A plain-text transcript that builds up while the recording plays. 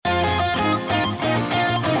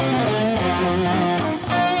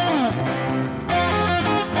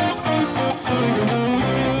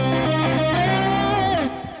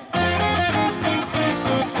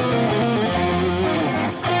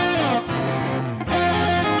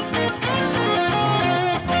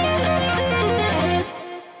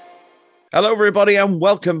Hello, everybody, and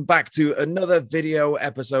welcome back to another video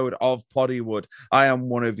episode of Poddywood. I am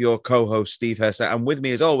one of your co-hosts, Steve Hester, and with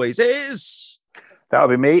me, as always, is... That'll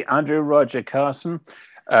be me, Andrew Roger Carson.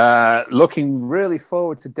 Looking really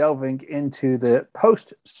forward to delving into the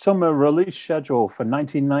post-summer release schedule for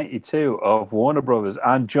 1992 of Warner Brothers.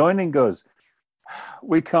 And joining us,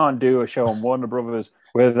 we can't do a show on Warner Brothers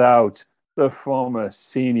without the former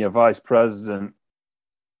senior vice president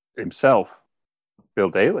himself, Bill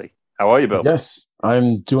Daly. How are you, Bill? Yes,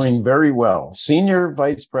 I'm doing very well. Senior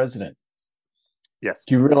Vice President. Yes.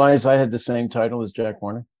 Do you realize I had the same title as Jack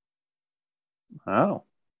Warner? Oh.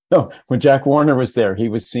 No, when Jack Warner was there, he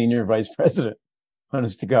was Senior Vice President.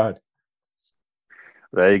 Honest to God.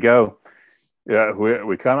 There you go. Yeah,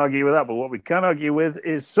 we can't argue with that, but what we can argue with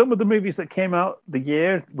is some of the movies that came out the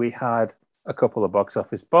year. We had a couple of box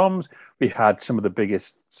office bombs. We had some of the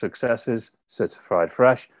biggest successes, Certified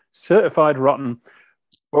Fresh, Certified Rotten.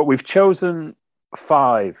 But we've chosen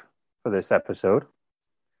 5 for this episode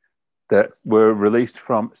that were released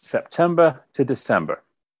from September to December.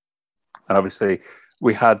 And obviously,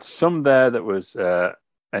 we had some there that was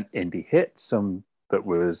an indie hit, some that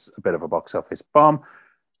was a bit of a box office bomb,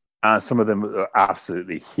 and some of them are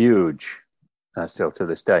absolutely huge still to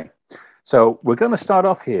this day. So we're going to start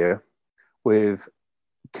off here with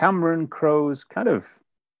Cameron Crowe's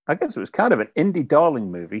I guess it was kind of an indie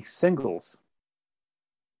darling movie, Singles.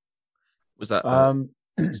 Was that a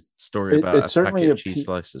story about a packet of cheese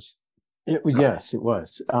slices? Yes, it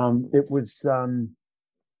was.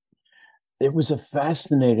 It was a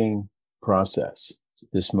fascinating process,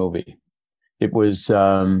 this movie. It was,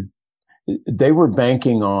 they were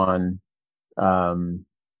banking on a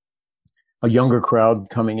younger crowd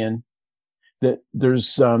coming in. That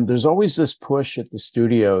there's always this push at the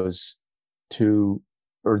studios there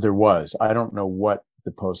was, I don't know what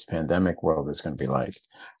the post-pandemic world is going to be like.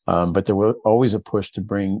 But there was always a push to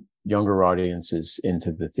bring younger audiences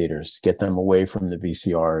into the theaters, get them away from the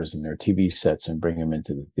VCRs and their TV sets and bring them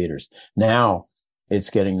into the theaters. Now it's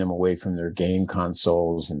getting them away from their game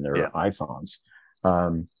consoles and their iPhones.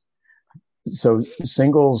 So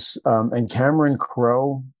Singles, and Cameron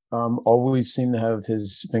Crowe always seemed to have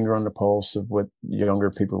his finger on the pulse of what younger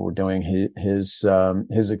people were doing. His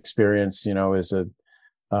experience, as a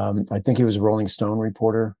I think he was a Rolling Stone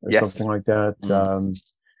reporter or something like that. Mm-hmm.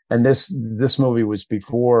 And this movie was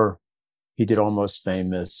before he did Almost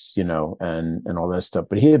Famous, and all that stuff.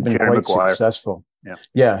 But he had been quite successful.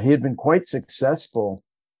 Yeah, he had been quite successful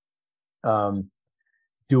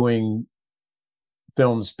doing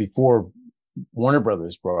films before Warner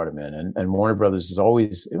Brothers brought him in. And Warner Brothers is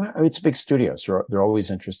always, it's a big studio, so they're always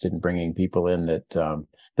interested in bringing people in that are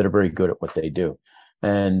very good at what they do.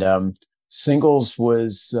 And Singles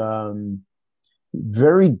was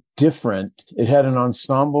very different. It had an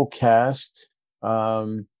ensemble cast.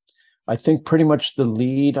 I think pretty much the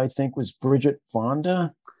lead, was Bridget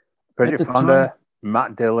Fonda. Bridget Fonda,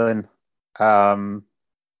 Matt Dillon. I'm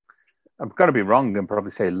going to be wrong and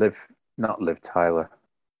probably say not Liv Tyler.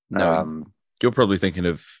 No, you're probably thinking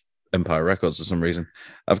of Empire Records for some reason.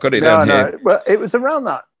 I've got it down here. No, well, it was around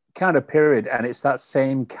that kind of period, and it's that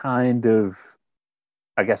same kind of,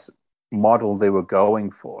 I guess, model they were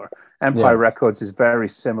going for. Empire Records is very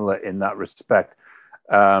similar in that respect.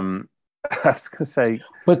 I was going to say,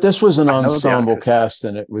 but this was an ensemble cast,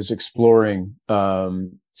 and it was exploring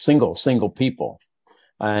single people,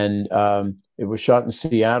 and it was shot in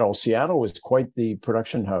Seattle. Seattle was quite the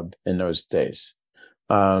production hub in those days,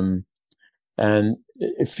 and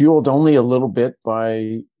it fueled only a little bit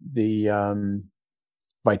by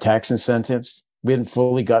tax incentives. We hadn't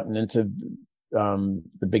fully gotten into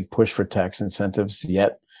the big push for tax incentives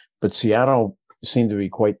yet, but Seattle seemed to be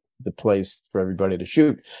quite the place for everybody to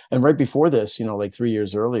shoot. And right before this, like 3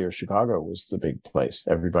 years earlier, Chicago was the big place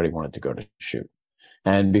everybody wanted to go to shoot.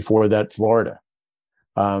 And before that, Florida.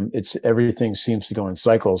 Everything seems to go in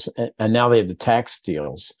cycles. And now they have the tax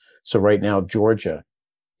deals. So right now, Georgia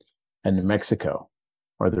and New Mexico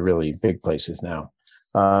are the really big places now.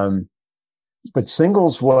 But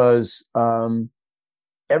Singles was,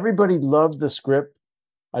 everybody loved the script.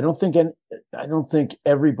 I don't think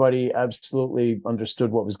everybody absolutely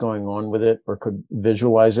understood what was going on with it or could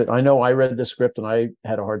visualize it. I know I read the script and I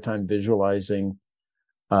had a hard time visualizing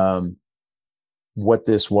what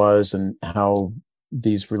this was and how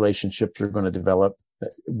these relationships are going to develop,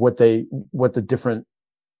 what the different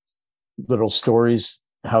little stories,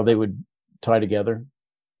 how they would tie together.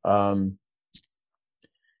 And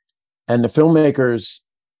the filmmakers,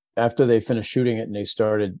 after they finished shooting it and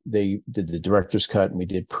they did the director's cut and we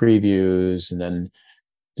did previews, and then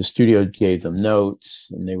the studio gave them notes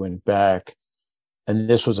and they went back And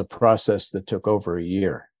this was a process that took over a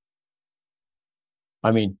year.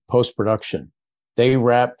 I mean, post-production. They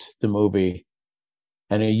wrapped the movie,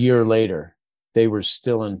 and a year later, they were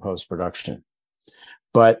still in post-production.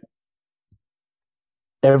 But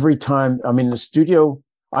every time, I mean, the studio,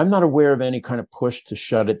 I'm not aware of any kind of push to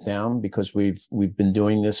shut it down, because we've been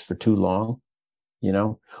doing this for too long,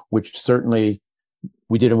 which certainly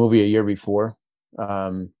we did a movie a year before.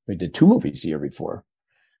 We did 2 movies a year before.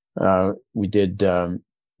 We did, the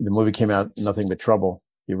movie came out, Nothing But Trouble.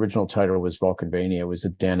 The original title was Vulcanvania. It was a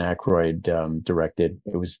Dan Aykroyd directed.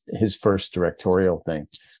 It was his first directorial thing.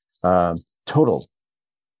 Total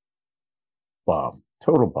bomb,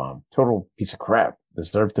 total piece of crap.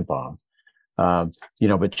 Deserved to bomb.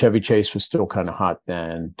 But Chevy Chase was still kind of hot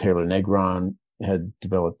then. Taylor Negron had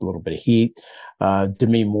developed a little bit of heat.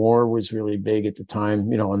 Demi Moore was really big at the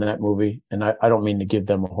time, in that movie. And I don't mean to give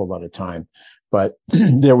them a whole lot of time, but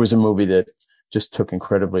there was a movie that just took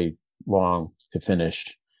incredibly long to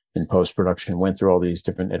finish in post-production, went through all these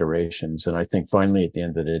different iterations. And I think finally at the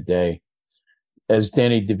end of the day, as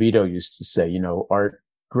Danny DeVito used to say, art,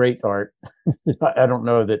 great art. I don't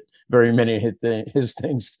know that very many of his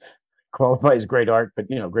things qualify as great art, but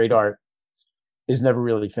great art is never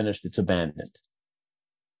really finished. It's abandoned,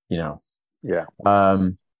 Yeah.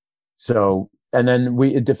 So, and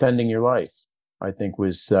then Defending Your Life, I think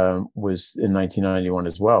was in 1991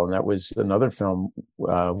 as well. And that was another film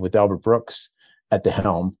with Albert Brooks at the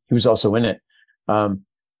helm. He was also in it.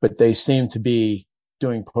 But they seem to be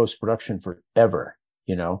doing post-production forever,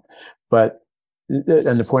 but,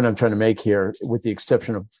 and the point I'm trying to make here, with the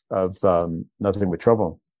exception of Nothing But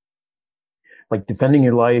Trouble, like Defending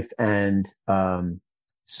Your Life and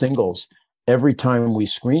Singles, every time we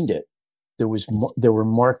screened it, there were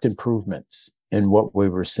marked improvements in what we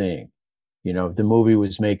were seeing. The movie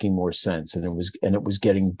was making more sense, and it was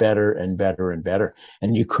getting better and better and better.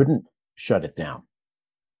 And you couldn't shut it down.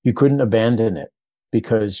 You couldn't abandon it,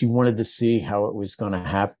 because you wanted to see how it was going to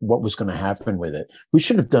happen, what was going to happen with it. We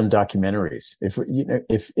should have done documentaries.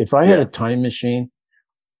 If I had a time machine,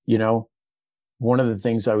 one of the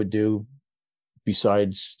things I would do,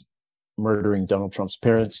 besides murdering Donald Trump's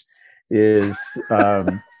parents, is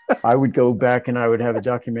I would go back and I would have a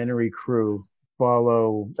documentary crew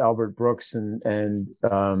follow Albert Brooks and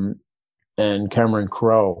Cameron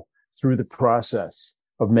Crowe through the process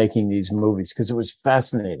of making these movies, because it was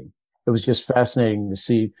fascinating. It was just fascinating to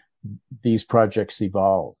see these projects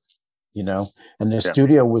evolve, and the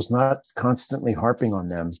studio was not constantly harping on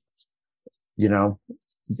them,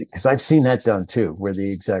 because I've seen that done too, where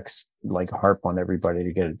the execs harp on everybody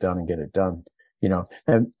to get it done,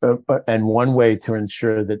 and one way to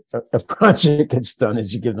ensure that a project gets done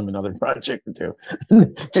is you give them another project to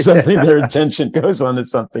do. Suddenly their attention goes on to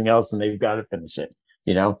something else and they've got to finish it,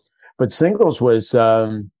 But Singles was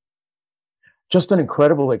just an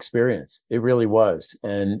incredible experience. It really was.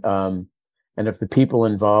 And if the people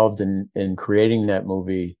involved in creating that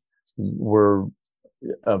movie were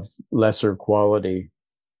of lesser quality,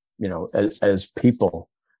 as people,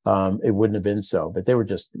 it wouldn't have been so. But they were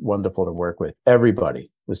just wonderful to work with.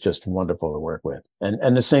 Everybody was just wonderful to work with.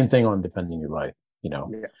 And the same thing on Defending Your Life,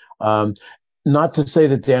 Not to say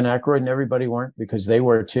that Dan Aykroyd and everybody weren't, because they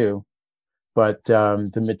were too. But the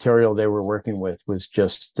material they were working with was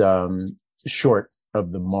just short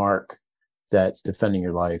of the mark that Defending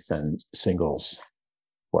Your Life and Singles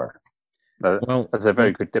were. Well, that's a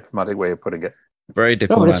very good diplomatic way of putting it. Very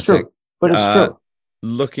diplomatic. No, but it's true.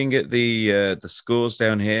 Looking at the scores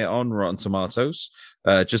down here on Rotten Tomatoes,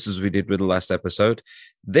 just as we did with the last episode,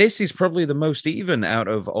 this is probably the most even out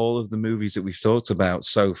of all of the movies that we've talked about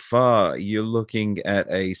so far. You're looking at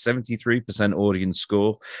a 73% audience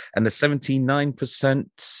score and a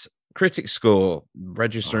 79% critic score,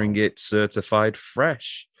 registering it certified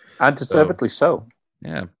fresh. And deservedly so.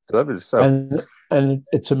 Yeah. Deservedly so. And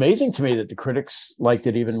it's amazing to me that the critics liked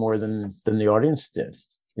it even more than the audience did,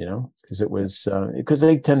 because it was, because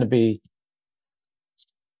they try to be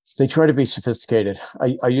sophisticated.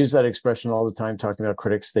 I use that expression all the time, talking about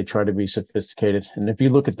critics. They try to be sophisticated. And if you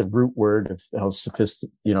look at the root word of how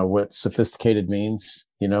what sophisticated means,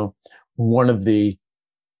 one of the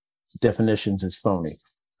definitions is phony.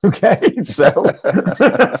 Okay. So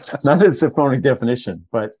not as a phony definition,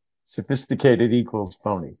 but sophisticated equals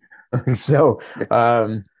phony. So,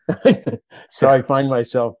 so I find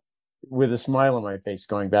myself with a smile on my face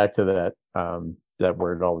going back to that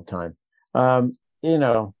word all the time.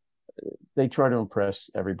 They try to impress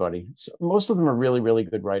everybody. So most of them are really, really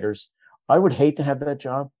good writers. I would hate to have that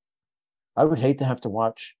job. I would hate to have to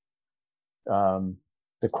watch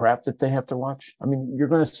the crap that they have to watch. I mean, you're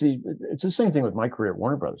going to see. It's the same thing with my career at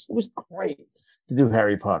Warner Brothers. It was great to do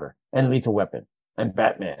Harry Potter and Lethal Weapon and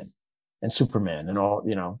Batman and Superman and all,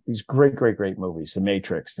 these great, great, great movies, The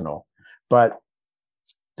Matrix and all. But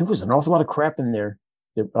there was an awful lot of crap in there.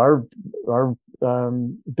 Our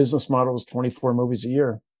business model is 24 movies a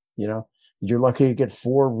year. You're lucky to get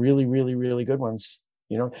 4 really, really, really good ones.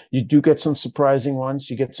 You do get some surprising ones.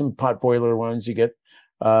 You get some pot boiler ones. You get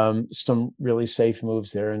some really safe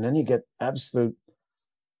moves there, and then you get absolute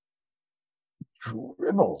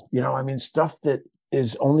dribble. Stuff that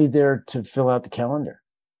is only there to fill out the calendar.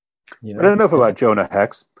 I don't know about Jonah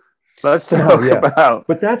Hex. Let's talk about.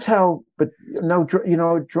 But that's how. But no,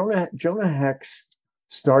 Jonah Hex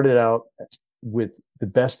started out with the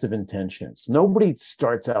best of intentions. Nobody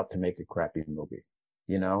starts out to make a crappy movie,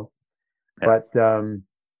 But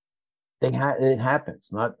it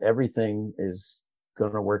happens. Not everything is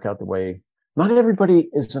going to work out the way. Not everybody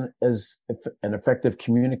is as an effective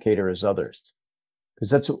communicator as others,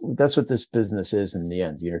 because that's what this business is in the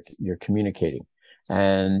end. You're communicating,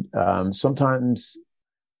 and sometimes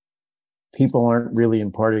people aren't really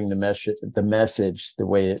imparting the message the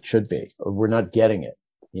way it should be, or we're not getting it.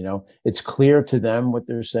 It's clear to them what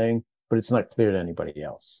they're saying, but it's not clear to anybody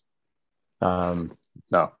else.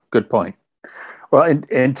 No, good point. Well,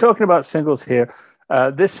 in talking about singles here,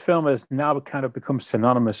 this film has now kind of become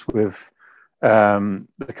synonymous with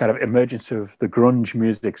the kind of emergence of the grunge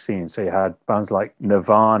music scene. So you had bands like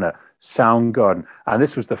Nirvana, Soundgarden, and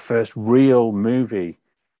this was the first real movie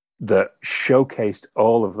that showcased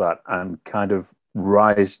all of that and kind of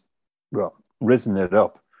risen it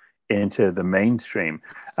up into the mainstream,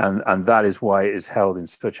 and that is why it is held in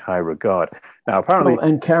such high regard. Now, apparently,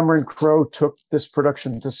 and Cameron Crowe took this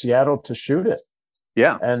production to Seattle to shoot it.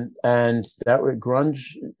 Yeah, and that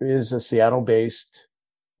grunge is a Seattle-based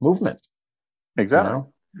movement. Exactly,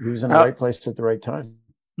 he was in the right place at the right time.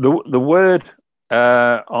 The word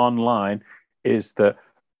online is that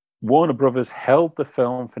Warner Brothers held the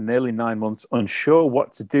film for nearly 9 months, unsure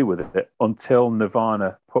what to do with it, until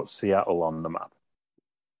Nirvana put Seattle on the map.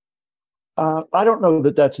 I don't know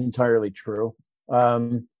that that's entirely true,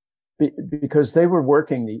 because they were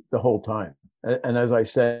working the whole time. And as I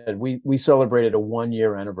said, we celebrated a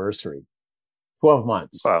 1-year anniversary, 12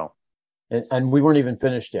 months. Wow. And we weren't even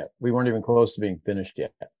finished yet. We weren't even close to being finished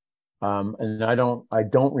yet. And I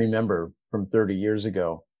don't remember from 30 years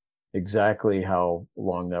ago exactly how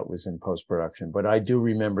long that was in post-production, but I do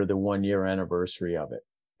remember the 1-year anniversary of it,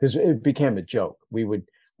 because it became a joke.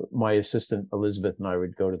 My assistant Elizabeth and I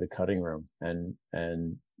would go to the cutting room and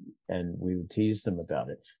we would tease them about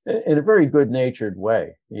it in a very good-natured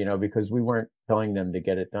way, because we weren't telling them to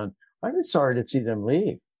get it done. I was sorry to see them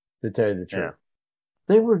leave, to tell you the truth. Yeah.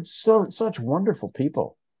 They were such wonderful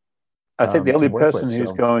people. I think the only person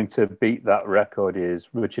who's going to beat that record is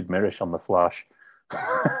Richard Mirisch on The Flash.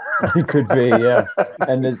 It could be, yeah.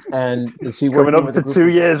 And is he coming up to 2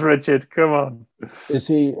 years, Richard? Come on. Is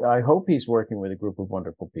he? I hope he's working with a group of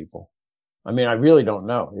wonderful people. I mean, I really don't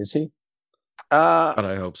know. Is he? But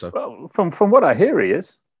I hope so. Well, from what I hear, he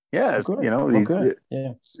is. Yeah,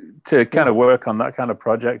 to kind of work on that kind of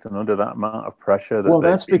project and under that amount of pressure.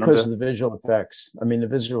 That's because of the visual effects. I mean, the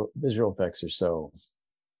visual effects are so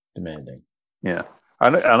demanding. Yeah.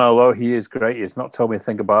 And although he is great, he's not told me to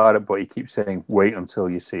think about it, but he keeps saying, wait until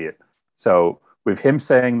you see it. So with him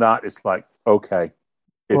saying that, it's like, okay.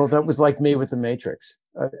 Well, that was like me with The Matrix.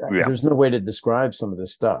 There's no way to describe some of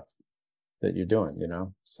this stuff that you're doing,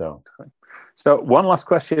 So one last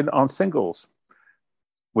question on singles.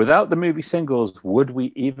 Without the movie Singles, would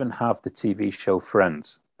we even have the TV show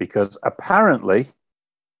Friends? Because apparently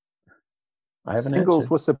Singles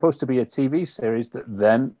was supposed to be a TV series that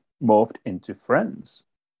then morphed into Friends.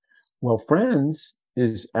 Well, Friends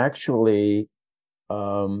is actually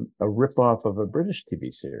a ripoff of a British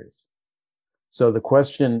TV series. So the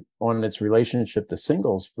question on its relationship to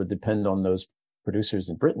Singles would depend on those producers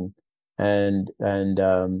in Britain and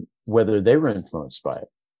whether they were influenced by it.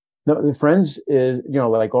 No, Friends is,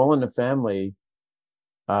 like All in the Family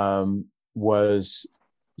was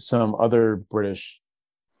some other British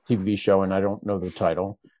TV show, and I don't know the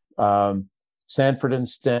title. Sanford and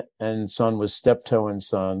Son was Steptoe and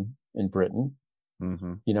Son in Britain,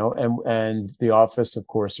 and The Office, of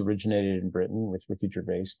course, originated in Britain with Ricky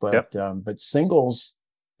Gervais. But but Singles,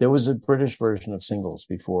 there was a British version of Singles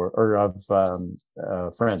Friends,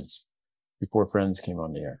 before Friends came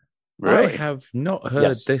on the air. Really? I have not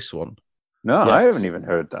heard this one. No, yes. I haven't even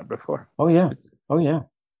heard that before. Oh yeah.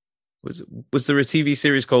 Was there a TV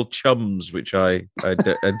series called Chums, which I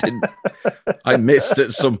didn't I missed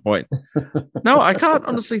at some point? No, I can't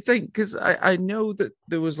honestly think, because I know that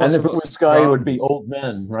there was and if it was Sky, it would be Old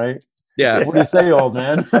Men, right? Yeah. What do you say, Old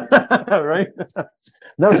Man? Right?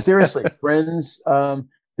 No, seriously, Friends.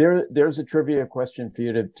 There's a trivia question for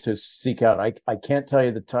you to seek out. I can't tell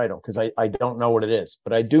you the title because I don't know what it is,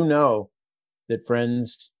 but I do know that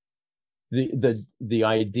Friends, the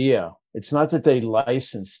idea, it's not that they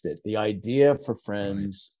licensed it. The idea for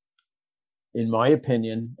Friends, in my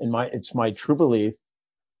opinion, it's my true belief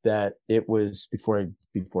that it was, before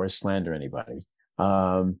I slander anybody,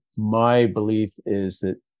 my belief is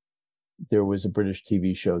that there was a British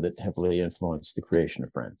TV show that heavily influenced the creation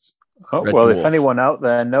of Friends. Oh, well, if anyone out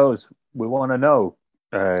there knows, we want to know.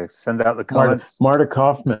 Send out the comments. Marta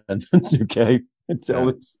Kaufman, okay.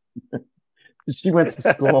 She went to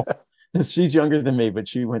school. She's younger than me, but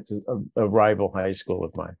she went to a rival high school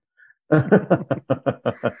of mine.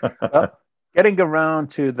 Getting around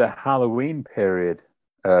to the Halloween period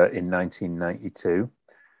in 1992,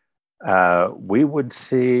 we would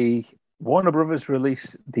see Warner Brothers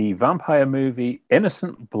release the vampire movie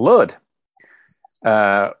Innocent Blood.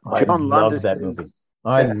 I love that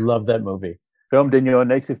movie. Filmed in your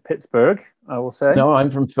native Pittsburgh, I will say. No,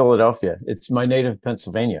 I'm from Philadelphia. It's my native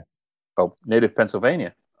Pennsylvania. Oh, native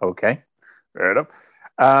Pennsylvania. Okay, fair enough.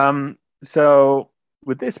 So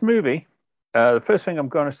with this movie, the first thing I'm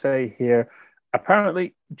going to say here,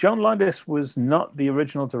 apparently John Landis was not the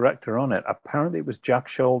original director on it. Apparently it was Jack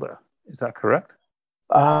Sholder. Is that correct?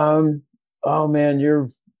 Oh man, you're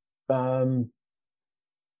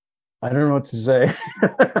I don't know what to say.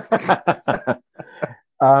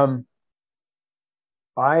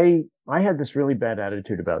 I had this really bad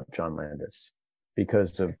attitude about John Landis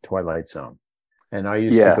because of Twilight Zone. And I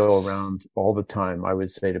used to go around all the time. I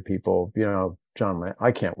would say to people,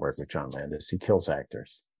 I can't work with John Landis. He kills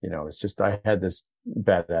actors. It's just, I had this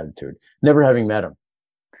bad attitude, never having met him,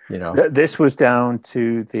 This was down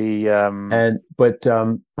to the, but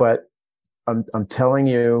I'm telling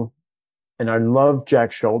you, and I love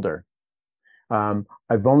Jack Sholder.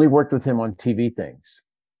 I've only worked with him on TV things.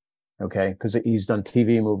 Okay. Cause he's done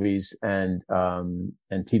TV movies and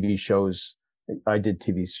TV shows. I did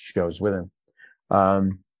TV shows with him.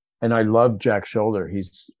 And I love Jack Sholder.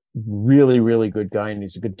 He's really, really good guy, and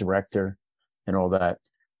he's a good director and all that.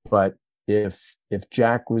 But if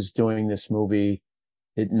Jack was doing this movie,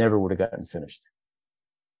 it never would have gotten finished.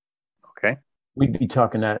 Okay. We'd be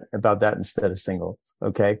talking about that instead of Singles.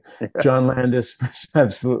 Okay. John Landis was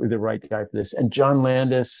absolutely the right guy for this. And John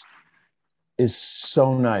Landis is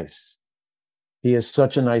so nice. He is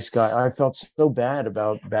such a nice guy. I felt so bad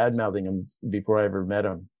about bad-mouthing him before I ever met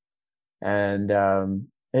him. And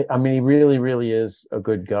he really, really is a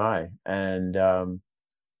good guy. And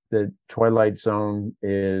the Twilight Zone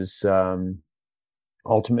is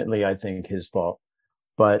ultimately, I think, his fault.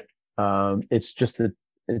 But it's just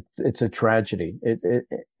it's a tragedy. It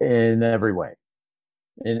in every way,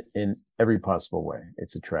 in every possible way,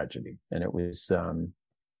 it's a tragedy. And it was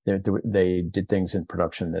they did things in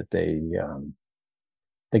production that they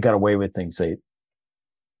got away with things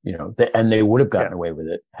and they would have gotten away with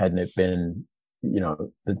it hadn't it been,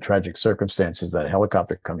 the tragic circumstances, that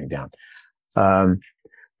helicopter coming down.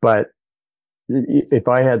 But if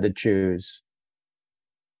I had to choose,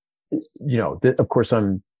 of course,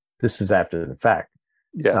 this is after the fact.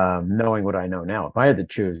 Yeah. Knowing what I know now, if I had to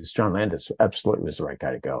choose, John Landis absolutely was the right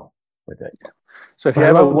guy to go with it. So if you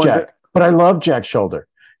ever wonder, but I love Jack Sholder.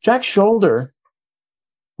 Jack Sholder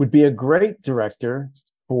would be a great director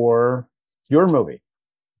for your movie.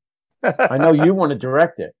 I know you want to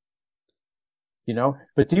direct it,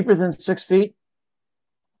 but Deeper Than 6 Feet,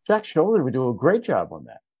 Jack Sholder would do a great job on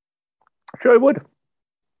that. Sure, I would.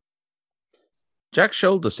 Jack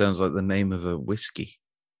Sholder sounds like the name of a whiskey.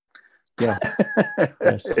 Yeah,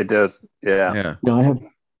 yes. It does. Yeah. I have.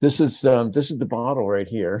 This is the bottle right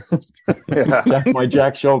here. My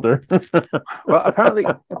Jack Sholder. Well, apparently,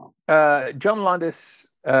 John Landis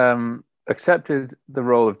accepted the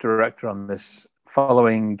role of director on this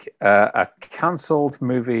following a cancelled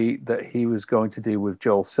movie that he was going to do with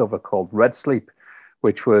Joel Silver called Red Sleep,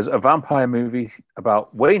 which was a vampire movie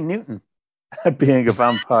about Wayne Newton being a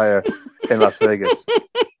vampire in Las Vegas.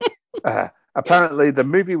 Apparently, the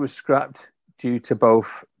movie was scrapped due to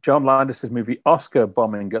both John Landis' movie Oscar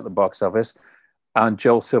bombing at the box office and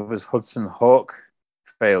Joel Silver's Hudson Hawk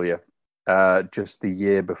failure just the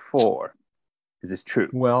year before. Is this true?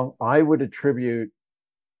 Well, I would attribute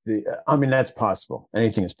that's possible.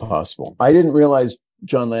 Anything is possible. I didn't realize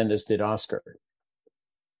John Landis did Oscar.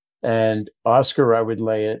 And Oscar, I would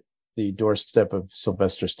lay it the doorstep of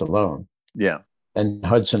Sylvester Stallone. Yeah. And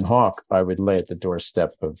Hudson Hawk, I would lay at the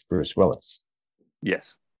doorstep of Bruce Willis.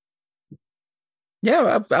 Yes.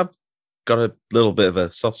 Yeah, I've got a little bit of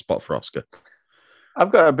a soft spot for Oscar.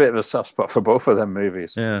 I've got a bit of a soft spot for both of them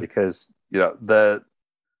movies because they're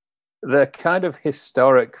kind of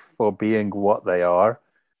historic for being what they are.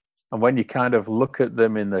 And when you kind of look at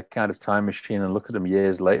them in the kind of time machine and look at them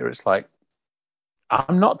years later, it's like,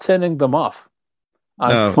 I'm not turning them off.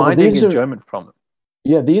 I'm finding enjoyment from them.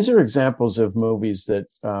 Yeah, these are examples of movies that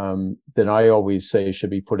that I always say should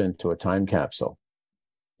be put into a time capsule,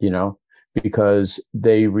 because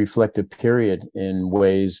they reflect a period in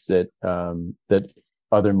ways that that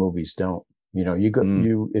other movies don't.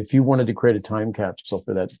 If you wanted to create a time capsule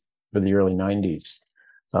for the early 90s,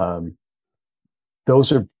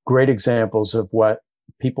 those are great examples of what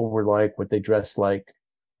people were like, what they dressed like,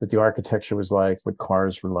 what the architecture was like, what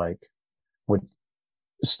cars were like, what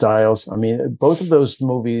styles. I mean, both of those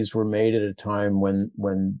movies were made at a time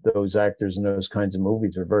when those actors in those kinds of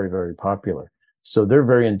movies were very, very popular. So they're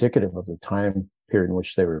very indicative of the time period in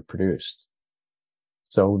which they were produced.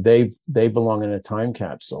 So they belong in a time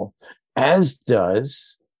capsule, as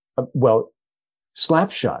does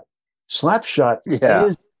Slapshot. Slapshot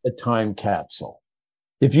is a time capsule.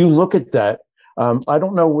 If you look at that, I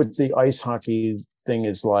don't know what the ice hockey thing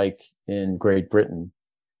is like in Great Britain,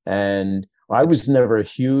 and I was never a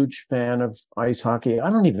huge fan of ice hockey. I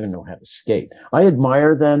don't even know how to skate. I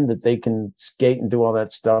admire them that they can skate and do all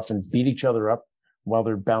that stuff and beat each other up while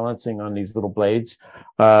they're balancing on these little blades.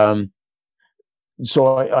 So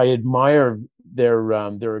I admire their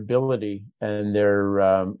ability and their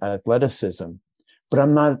athleticism, but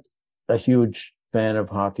I'm not a huge fan of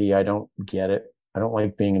hockey. I don't get it. I don't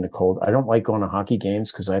like being in the cold. I don't like going to hockey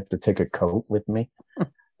games because I have to take a coat with me,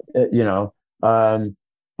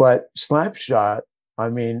 But Slapshot, I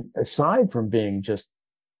mean, aside from being just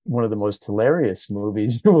one of the most hilarious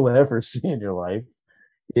movies you will ever see in your life,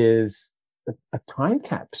 is a time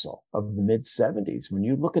capsule of the mid-'70s. When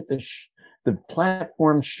you look at the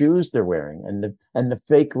platform shoes they're wearing, and the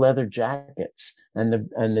fake leather jackets, and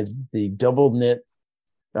the double knit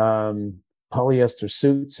polyester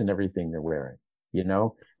suits and everything they're wearing,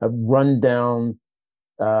 a rundown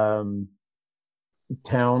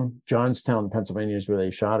town, Johnstown, Pennsylvania is where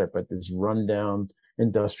they shot it, but this rundown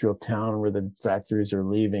industrial town where the factories are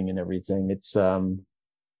leaving and everything. It's and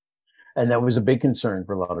that was a big concern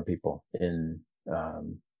for a lot of people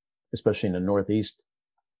especially in the Northeast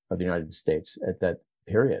of the United States at that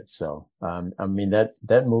period. So I mean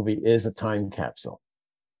that movie is a time capsule.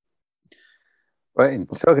 Right, and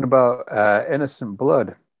talking about Innocent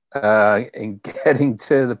Blood, in getting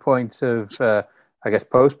to the point of I guess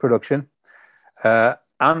post-production,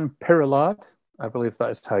 Anne Pirilard, I believe that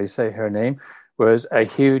is how you say her name, was a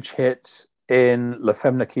huge hit in La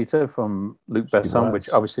Femme Nikita from Luc Besson, which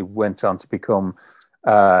obviously went on to become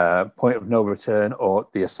Point of No Return, or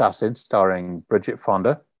The Assassin, starring Bridget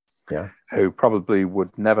Fonda, who probably would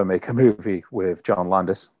never make a movie with John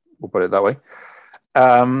Landis, we'll put it that way.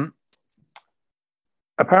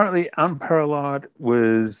 Apparently, Anne Pirilard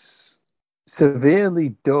was severely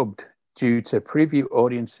dubbed due to preview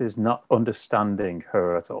audiences not understanding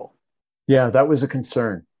her at all. Yeah, that was a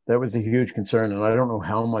concern. That was a huge concern, and I don't know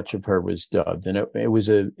how much of her was dubbed. And it was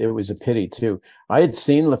a pity too. I had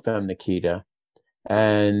seen La Femme Nikita,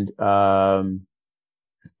 and I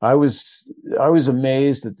was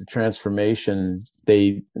amazed at the transformation.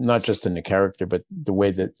 They, not just in the character, but the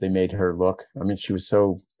way that they made her look. I mean, she was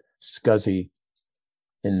so scuzzy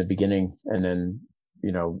in the beginning, and then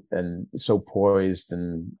and so poised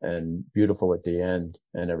and beautiful at the end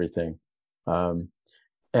and everything.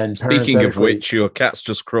 And speaking of which, your cat's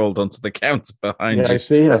just crawled onto the counter behind you. I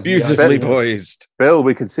see him. Beautifully poised. Bill,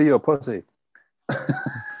 we can see your pussy.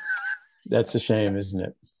 That's a shame, isn't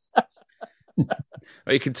it?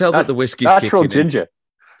 Well, you can tell that the whiskey's natural kicking ginger.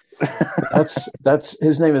 That's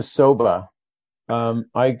his name is Soba.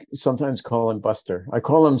 I sometimes call him Buster. I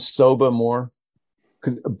call him Soba more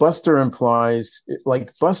because Buster implies,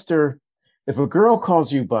 like, Buster. If a girl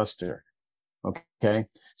calls you Buster, okay.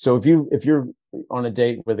 So if you're on a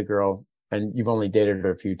date with a girl and you've only dated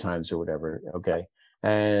her a few times or whatever, okay,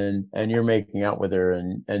 and you're making out with her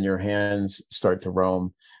and your hands start to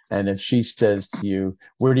roam, and if she says to you,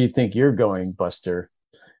 "Where do you think you're going, Buster?"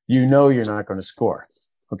 you know you're not going to score.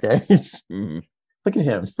 Okay, Look at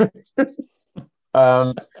him.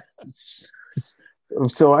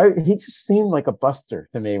 So he just seemed like a buster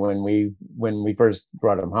to me when we first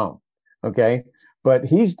brought him home. Okay, but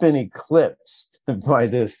he's been eclipsed by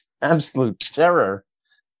this absolute terror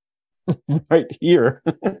right here.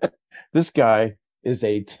 This guy is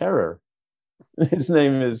a terror. His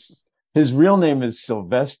real name is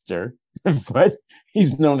Sylvester, but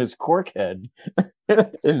he's known as Corkhead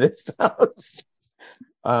in this house.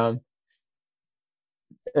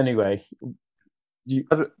 Anyway,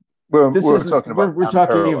 we're talking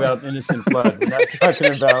about innocent blood. We're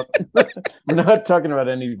not talking about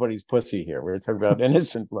anybody's pussy here. We're talking about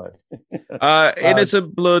innocent blood.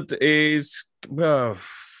 Innocent blood is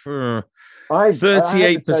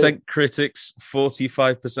 38% critics,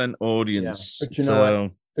 45% audience. Yeah, but you know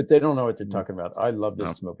what? But they don't know what they're talking about. I love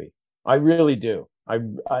this movie. I really do. I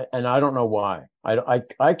don't know why.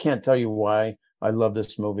 I can't tell you why I love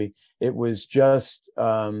this movie. It was just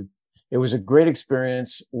it was a great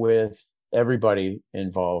experience with everybody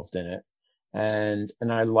involved in it, and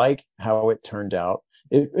I like how it turned out.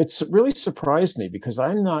 It's really surprised me because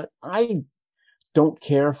I don't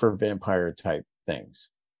care for vampire type things.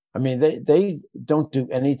 I mean, they don't do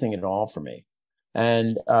anything at all for me.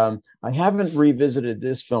 And I haven't revisited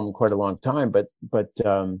this film in quite a long time, but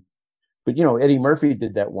you know, Eddie Murphy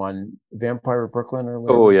did that one, Vampire of Brooklyn or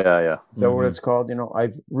whatever. Oh yeah. Is that what it's called? You know,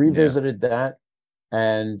 I've revisited that,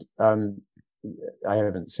 and I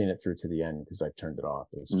haven't seen it through to the end because I turned it off.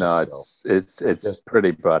 It's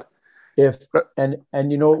pretty bad.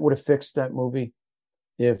 And you know what would have fixed that movie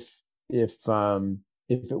if it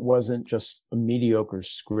wasn't just a mediocre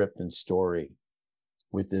script and story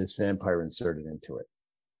with this vampire inserted into it.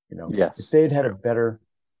 You know, yes. If they'd had a better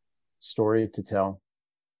story to tell,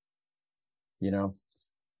 you know,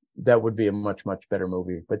 that would be a much, much better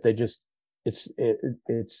movie. But they just, it's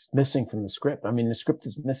missing from the script. I mean, the script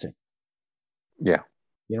is missing. Yeah.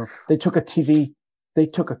 You know, they took a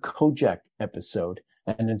Kojak episode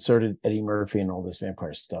and inserted Eddie Murphy and all this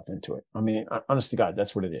vampire stuff into it. I mean, honest to God,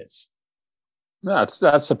 that's what it is.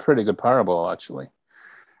 That's a pretty good parable, actually.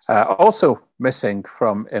 Also missing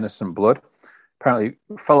from Innocent Blood, apparently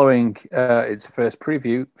following its first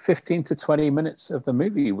preview, 15 to 20 minutes of the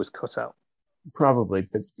movie was cut out. Probably,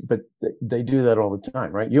 but they do that all the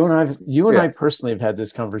time, right? You and I personally have had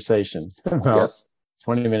this conversation about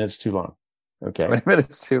 20 minutes too long. Okay. 20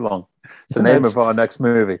 minutes too long. It's the name of our next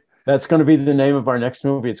movie. That's going to be the name of our next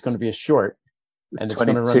movie. It's going to be a short. And it's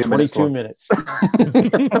going to run 22 minutes.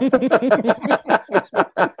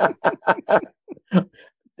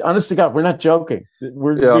 Honest to God, we're not joking.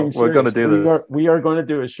 We're going to do this. We are going to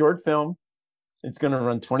do a short film. It's going to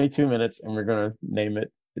run 22 minutes, and we're going to name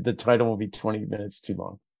it. The title will be 20 minutes too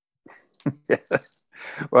long. Yeah.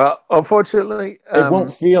 Well, unfortunately, it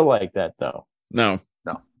won't feel like that, though. No.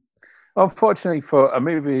 Unfortunately, for a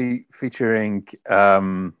movie featuring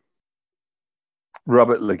Robert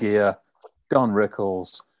Loggia, Don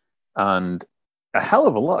Rickles, and a hell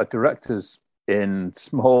of a lot of directors in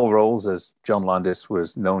small roles, as John Landis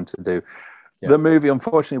was known to do. Yeah. The movie,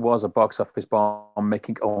 unfortunately, was a box office bomb,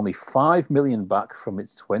 making only $5 million back from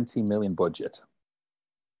its $20 million budget.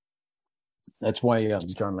 That's why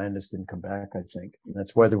John Landis didn't come back, I think.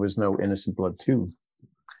 That's why there was no Innocent Blood 2.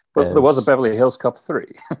 But there was a Beverly Hills Cop 3.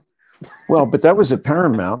 Well, but that was at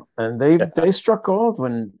Paramount, and they struck gold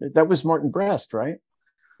when that was Martin Brest, right?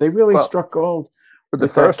 They really struck gold with the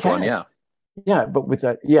first one, yeah. Yeah, but with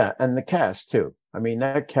that, and the cast too. I mean,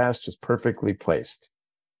 that cast was perfectly placed.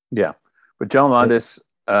 Yeah, but John Landis,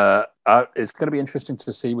 it's going to be interesting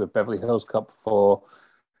to see with Beverly Hills Cop 4.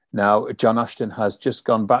 Now, John Ashton has just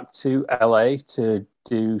gone back to LA to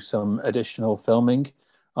do some additional filming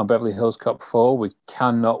on Beverly Hills Cop 4. We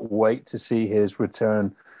cannot wait to see his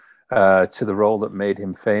return to the role that made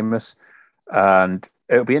him famous. And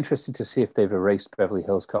it'll be interesting to see if they've erased Beverly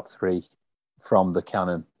Hills Cop 3 from the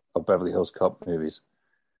canon of Beverly Hills Cop movies,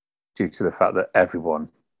 due to the fact that I've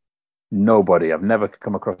never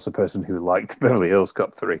come across a person who liked Beverly Hills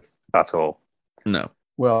Cop 3 at all. No.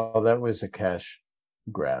 Well, that was a cash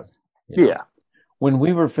grab. You know? Yeah. When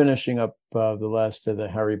we were finishing up the last of the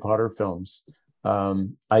Harry Potter films,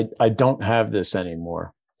 I don't have this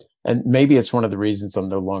anymore. And maybe it's one of the reasons I'm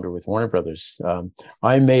no longer with Warner Brothers.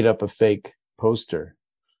 I made up a fake poster,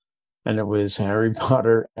 and it was Harry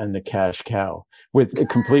Potter and the Cash Cow,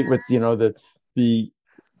 complete with you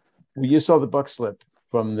saw the buck slip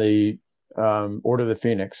from the Order of the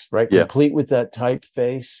Phoenix, right? Yeah. Complete with that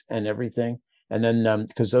typeface and everything. And then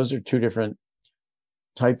because those are two different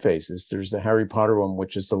typefaces. There's the Harry Potter one,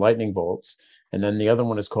 which is the lightning bolts, and then the other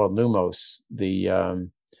one is called Lumos.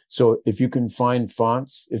 So if you can find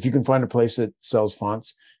fonts, if you can find a place that sells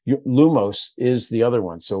fonts, Lumos is the other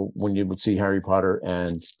one. So when you would see Harry Potter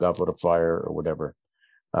and Goblet of Fire or whatever.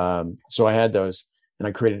 So I had those, and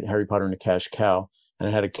I created Harry Potter and the Cash Cow, and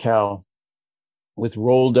I had a cow with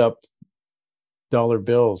rolled up dollar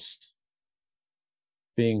bills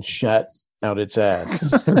being shat out its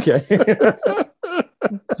ass. Okay.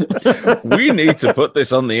 We need to put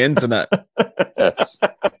this on the internet. Yes.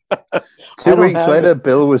 2 weeks later,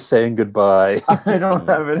 Bill was saying goodbye. I don't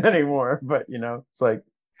have it anymore, but it's like.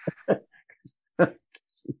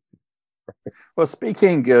 Well,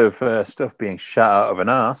 speaking of stuff being shot out of an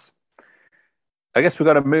ass, I guess we've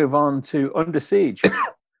got to move on to Under Siege.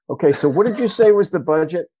 Okay, so what did you say was the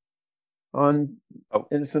budget on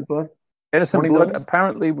Innocent Blood? Innocent Blood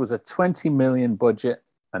apparently was a 20 million budget,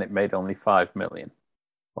 and it made only 5 million.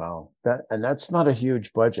 Wow, that's not a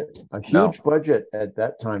huge budget. A huge budget at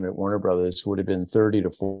that time at Warner Brothers would have been 30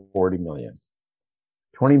 to 40 million.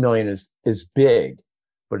 20 million is big,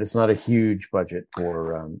 but it's not a huge budget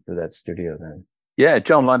for that studio then. Yeah,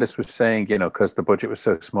 John Landis was saying, because the budget was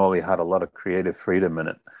so small, he had a lot of creative freedom in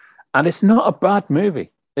it, and it's not a bad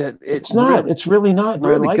movie. It's not. Really, it's really not.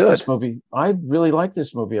 Really I like good. This movie. I really like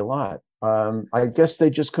this movie a lot. I guess they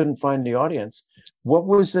just couldn't find the audience. What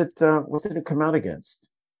was it? What did it come out against?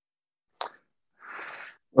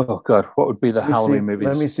 Oh God, what would be the Halloween movies?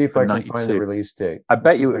 Let me see if I can find the release date. I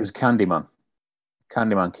bet you it was Candyman.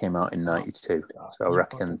 Candyman came out in '92, so I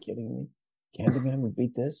reckon. Are you kidding me? Candyman would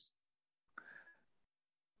beat this?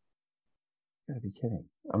 You gotta be kidding.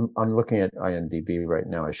 I'm looking at IMDb right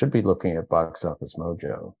now. I should be looking at Box Office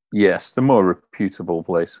Mojo. Yes, the more reputable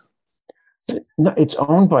place. No, it's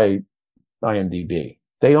owned by IMDb.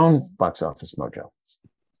 They own Box Office Mojo.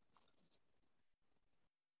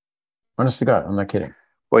 Honest to God, I'm not kidding.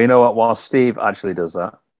 Well, you know what? While Steve actually does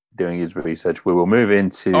that, doing his research, we will move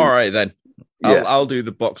into. All right, then. Yes. I'll do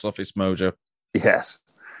the Box Office Mojo. Yes.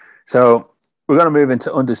 So we're going to move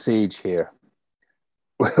into Under Siege here,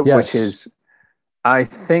 which is, I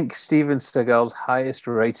think, Steven Seagal's highest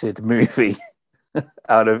rated movie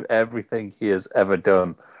out of everything he has ever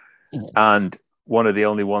done. And one of the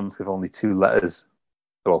only ones with only 2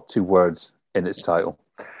 words in its title.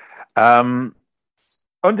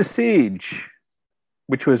 Under Siege,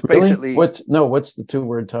 which was basically... What's the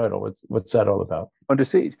 2-word title? What's that all about? Under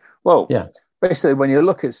Siege. Well, yeah. Basically, when you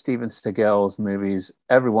look at Steven Seagal's movies,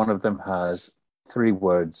 every one of them has 3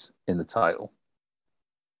 words in the title.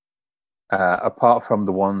 Apart from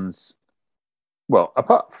the ones... Well,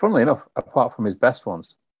 funnily enough, apart from his best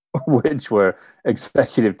ones, which were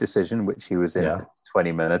Executive Decision, which he was in for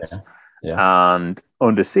 20 minutes, and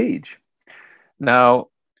Under Siege. Now,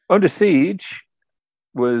 Under Siege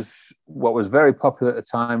was what was very popular at the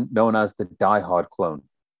time, known as the Die Hard clone.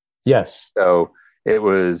 Yes. So it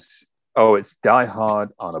was, it's Die Hard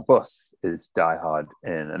on a bus. It's Die Hard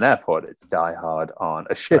in an airport. It's Die Hard on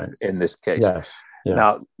a ship, in this case. Yes. Yeah.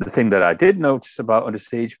 Now, the thing that I did notice about Under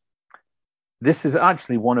Siege, this is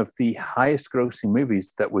actually one of the highest grossing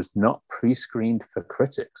movies that was not pre-screened for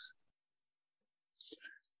critics.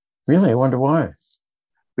 Really? I wonder why.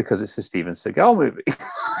 Because it's a Steven Seagal movie.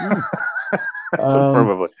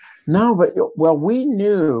 Probably. No, but we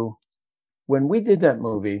knew when we did that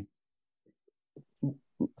movie,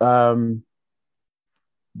 there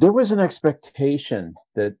was an expectation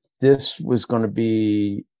that this was going to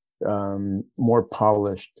be more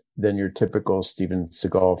polished than your typical Steven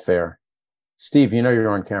Seagal fare. Steve, you're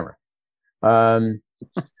on camera.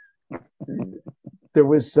 There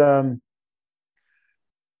was,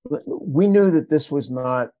 we knew that this was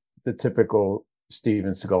not the typical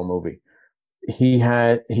Steven Seagal movie. He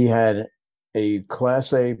had a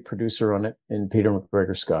Class A producer on it in Peter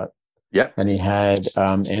McGregor Scott. Yeah. And he had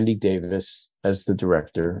Andy Davis as the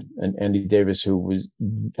director, and Andy Davis, who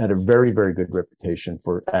had a very, very good reputation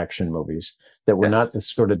for action movies that were not the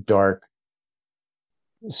sort of dark,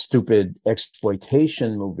 stupid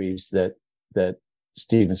exploitation movies that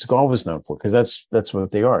Steven Seagal was known for, because that's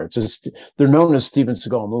what they are. It's just they're known as Steven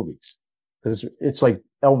Seagal movies because it's like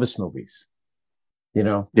Elvis movies,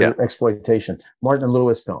 they're exploitation. Martin and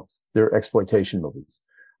Lewis films, they're exploitation movies.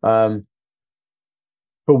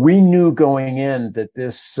 But we knew going in that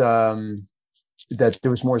this that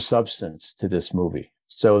there was more substance to this movie,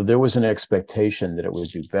 so there was an expectation that it would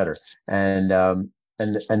do better. And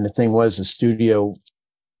the thing was, the studio.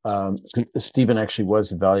 Stephen actually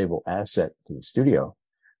was a valuable asset to the studio.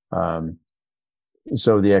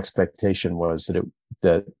 So the expectation was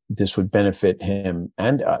that this would benefit him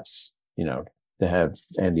and us, to have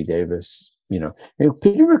Andy Davis, Peter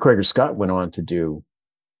McGregor Scott went on to do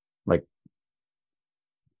like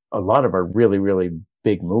a lot of our really, really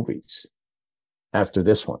big movies after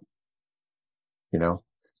this one,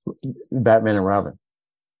 Batman and Robin.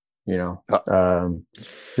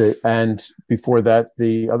 And before that,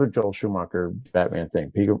 the other Joel Schumacher Batman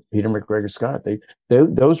thing, Peter McGregor Scott.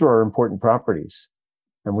 Those were our important properties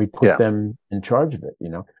and we put them in charge of it.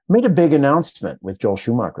 Made a big announcement with Joel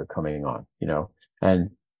Schumacher coming on,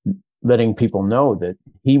 and letting people know that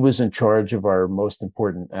he was in charge of our most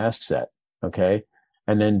important asset. Okay.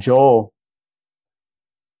 And then Joel,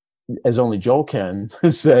 as only Joel can,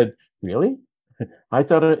 said, "Really? I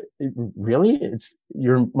thought really? It's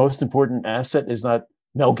your most important asset is not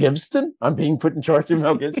Mel Gibson? I'm being put in charge of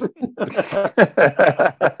Mel Gibson."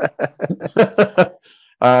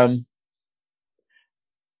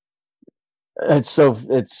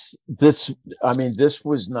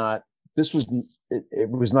 It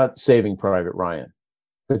was not Saving Private Ryan,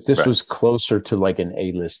 but this was closer to like an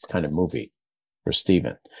A-list kind of movie for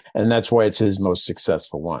Steven. And that's why it's his most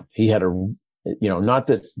successful one. He had not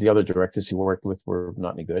that the other directors he worked with were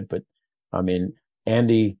not any good, but I mean,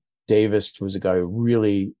 Andy Davis was a guy who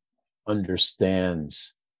really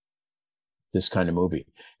understands this kind of movie.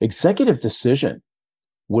 Executive Decision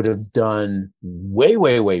would have done way,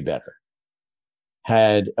 way, way better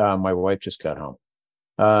had my wife just got home.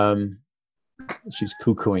 She's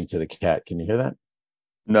cuckooing to the cat. Can you hear that?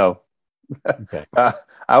 No. Okay.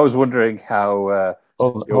 I was wondering how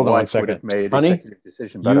hold your on one wife second. would have made Honey, Executive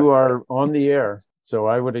Decision better. You are on the air, so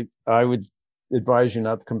I would advise you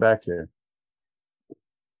not to come back here.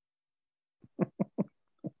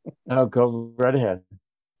 No, go right ahead.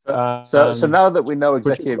 So now that we know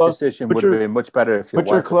Executive Decision would have been much better if your put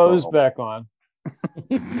your wife clothes back on.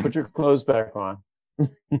 Put your clothes back on.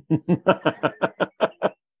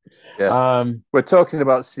 Yes. We're talking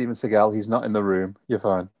about Steven Seagal. He's not in the room. You're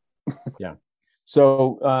fine. Yeah.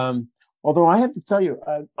 So, although I have to tell you,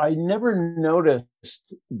 I never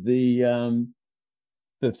noticed the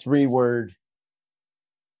 3-word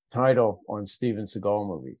title on Steven Seagal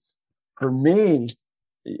movies. For me,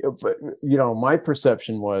 my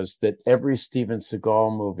perception was that every Steven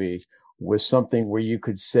Seagal movie was something where you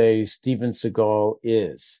could say Steven Seagal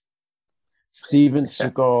is. Steven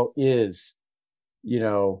Seagal is,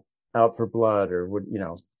 Out for Blood, or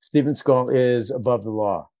Steven Seagal is Above the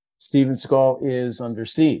Law. Steven Seagal is Under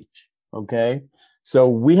Siege. Okay. So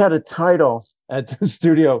we had a title at the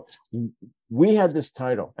studio. We had this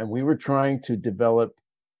title and we were trying to develop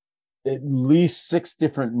at least 6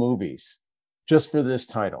 different movies just for this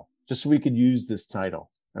title, just so we could use this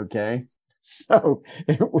title. Okay. So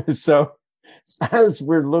as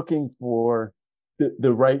we're looking for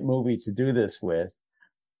the right movie to do this with,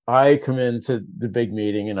 I come into the big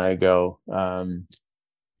meeting and I go, you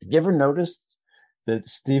ever noticed that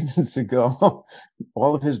Steven Seagal,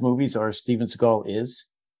 all of his movies are Steven Seagal is?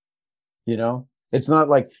 It's not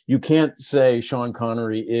like you can't say Sean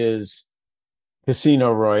Connery is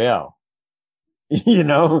Casino Royale.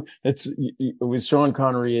 It was Sean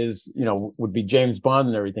Connery is, would be James Bond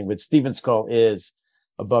and everything, but Steven Seagal is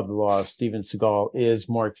Above the Law. Steven Seagal is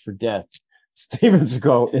Marked for Death. Steven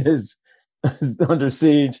Seagal is Under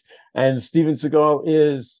Siege, and Steven Seagal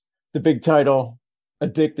is the big title,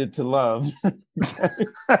 Addicted to Love.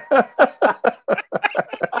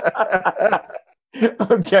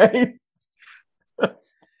 Okay.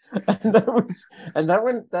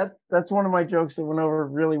 That's one of my jokes that went over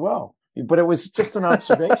really well. But it was just an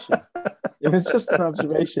observation. It was just an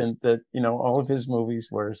observation that, all of his movies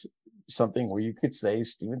were something where you could say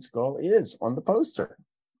Steven Seagal is on the poster.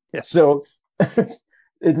 Yeah. So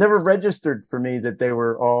it never registered for me that they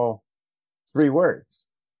were all 3 words.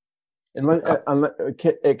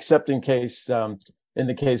 Except in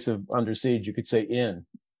the case of Under Siege, you could say in.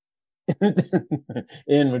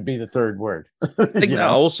 In would be the 3rd word. I think that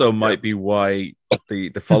also might be why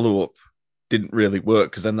the follow-up didn't really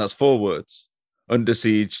work, because then that's 4 words. Under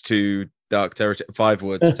Siege to Dark Territory, 5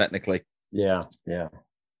 words technically. Yeah.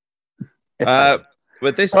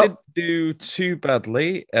 But this didn't do too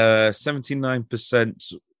badly.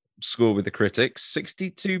 79% score with the critics,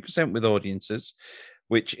 62% with audiences,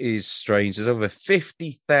 which is strange. There's over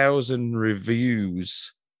 50,000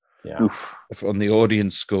 reviews on the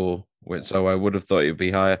audience score, so I would have thought it would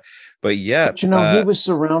be higher. But yeah. But, he was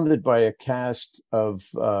surrounded by a cast of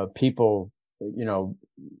people,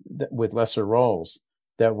 with lesser roles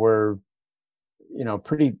that were,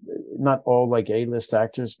 pretty, not all like A-list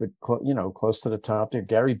actors, but, close to the top there.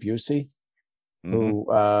 Gary Busey, who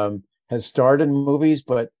has starred in movies,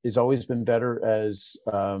 but has always been better as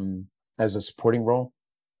a supporting role.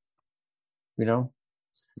 Tommy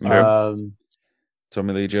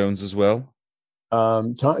Lee Jones as well.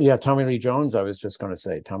 Tommy Lee Jones. I was just going to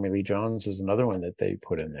say Tommy Lee Jones was another one that they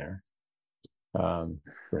put in there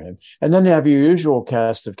for him. And then you have your usual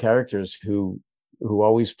cast of characters who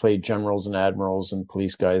always played generals and admirals and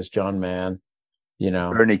police guys. John Mann,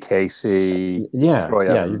 Bernie Casey, Troy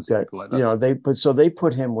Evans, you've got, people like that. they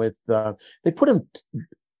put him with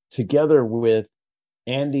together with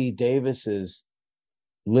Andy Davis's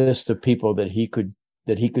list of people that he could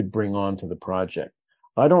bring on to the project.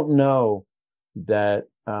 I don't know that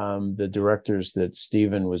the directors that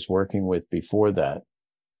Steven was working with before that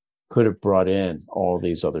could have brought in all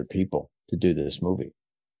these other people to do this movie,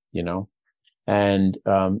 and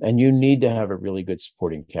you need to have a really good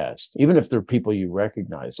supporting cast, even if they're people you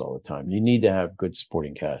recognize all the time. You need to have good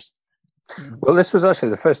supporting cast. Well, this was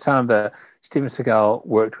actually the first time that Steven Seagal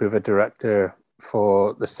worked with a director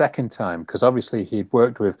for the second time, because obviously he'd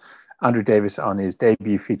worked with Andrew Davis on his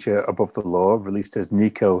debut feature Above the Law, released as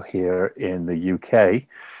Nico here in the UK.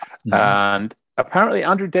 Mm-hmm. And apparently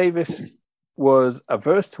Andrew Davis was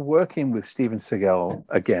averse to working with Steven Seagal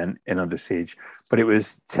again in Under Siege, but it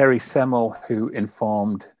was Terry Semel who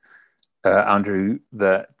informed Andrew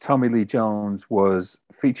that Tommy Lee Jones was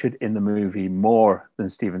featured in the movie more than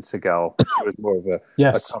Steven Seagal. So it was more of a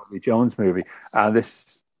Tommy Lee Jones movie. And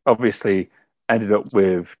this obviously ended up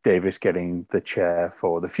with Davis getting the chair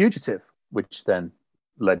for The Fugitive, which then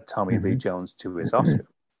led Tommy Lee Jones to his Oscar.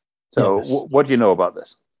 So what do you know about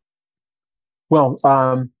this? Well,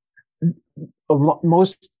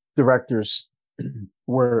 most directors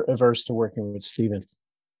were averse to working with Steven.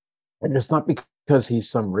 And it's not because he's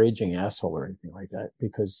some raging asshole or anything like that,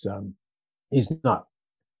 because he's not.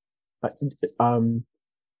 I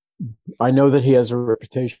know that he has a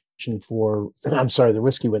reputation for, I'm sorry, the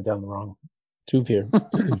whiskey went down the wrong tube here.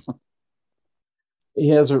 He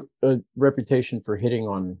has a reputation for hitting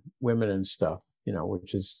on women and stuff,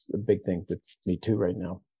 which is a big thing with Me Too right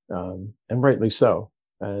now. And rightly so.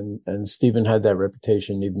 And Steven had that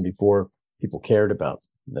reputation even before people cared about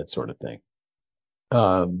that sort of thing.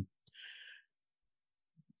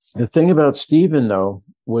 The thing about Steven, though,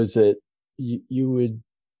 was that you would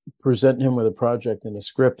present him with a project and a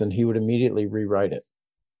script, and he would immediately rewrite it.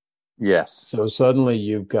 Yes. So suddenly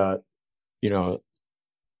you've got,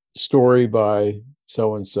 story by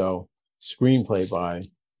so-and-so, screenplay by,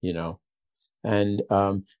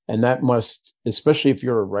 and that must, especially if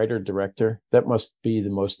you're a writer director, that must be the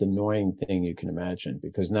most annoying thing you can imagine,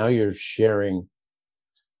 because now you're sharing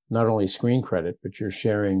not only screen credit, but you're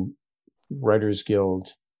sharing Writers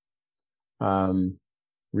Guild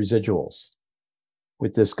residuals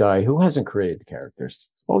with this guy who hasn't created the characters.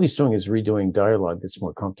 All he's doing is redoing dialogue that's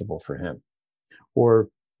more comfortable for him, or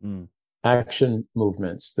action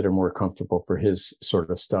movements that are more comfortable for his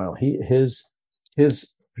sort of style. His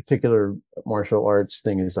particular martial arts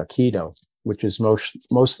thing is Aikido, which is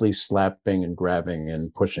mostly slapping and grabbing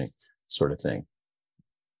and pushing sort of thing.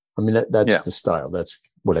 I mean, that's the style. That's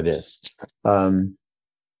what it is.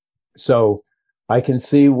 So I can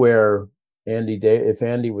see where if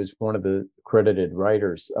Andy was one of the credited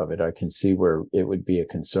writers of it, I can see where it would be a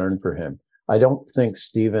concern for him. I don't think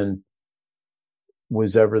Steven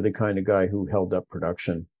was ever the kind of guy who held up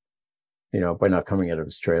production, by not coming out of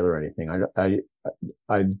his trailer or anything.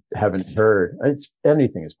 I haven't heard.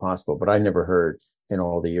 Anything is possible, but I never heard in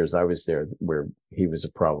all the years I was there where he was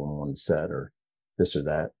a problem on the set or this or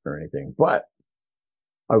that or anything. But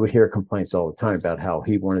I would hear complaints all the time about how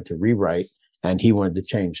he wanted to rewrite and he wanted to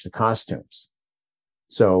change the costumes.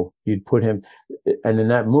 So you'd put him, and in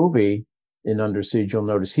that movie, in Under Siege, you'll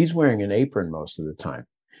notice he's wearing an apron most of the time,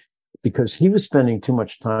 because he was spending too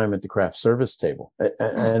much time at the craft service table.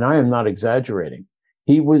 And I am not exaggerating.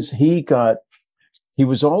 He was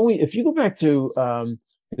always, if you go back to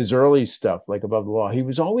his early stuff, like Above the Law, he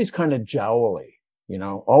was always kind of jowly,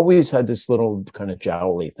 always had this little kind of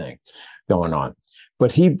jowly thing going on.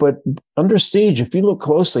 But Under Siege, if you look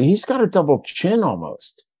closely, he's got a double chin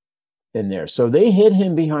almost in there. So they hid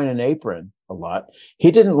him behind an apron a lot. He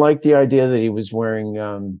didn't like the idea that he was wearing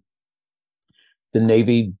the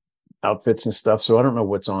Navy outfits and stuff. So I don't know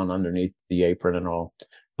what's on underneath the apron and all.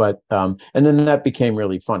 But and then that became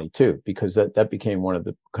really funny too, because that became one of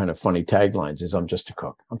the kind of funny taglines is, I'm just a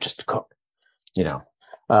cook. I'm just a cook,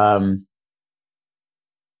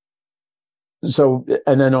 So,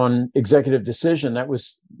 and then on Executive Decision, that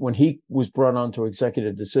was when he was brought on to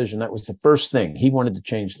Executive Decision. That was the first thing he wanted to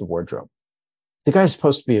change the wardrobe. The guy's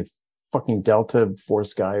supposed to be a fucking Delta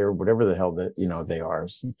Force guy or whatever the hell that they are,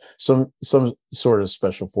 some sort of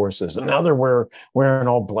special forces, and now they're wearing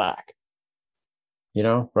all black.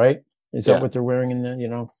 Right? Is that what they're wearing in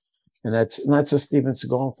the And that's a Steven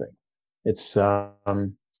Seagal thing. It's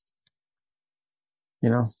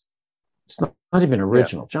it's not even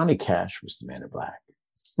original. Johnny Cash was the Man in Black.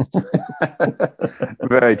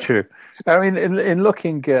 Very true. I mean, in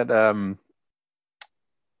looking at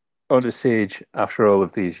Under Siege after all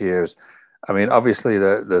of these years, I mean, obviously,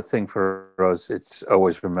 the thing for us, it's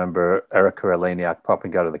always remember Erica Eleniak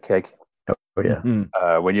popping out of the cake. Oh yeah.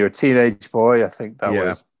 Mhm. When you're a teenage boy, I think that Yeah.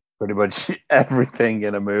 was pretty much everything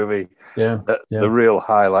in a movie. Yeah. The real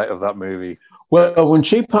highlight of that movie. Well, when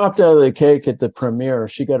she popped out of the cake at the premiere,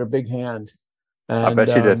 she got a big hand. And, I bet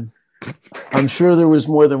she did. I'm sure there was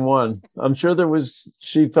more than one. I'm sure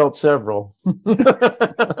she felt several.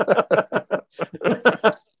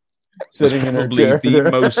 Sitting in her Probably chair.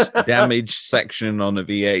 the most damaged section on a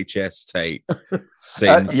VHS tape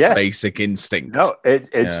since yes. Basic Instinct. No,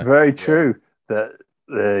 it's very true that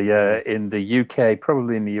in the UK,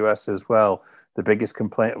 probably in the US as well, the biggest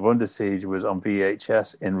complaint of Under Siege was on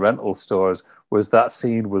VHS in rental stores was that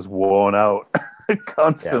scene was worn out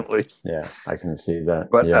constantly. Yeah, I can see that.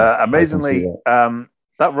 But amazingly,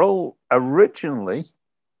 that role originally,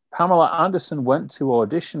 Pamela Anderson went to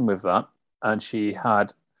audition with that, and she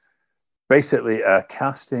had basically a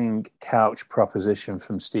casting couch proposition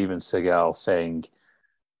from Steven Seagal saying,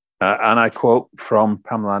 and I quote from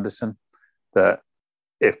Pamela Anderson, that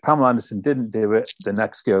if Pamela Anderson didn't do it, the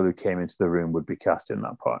next girl who came into the room would be cast in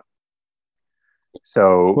that part.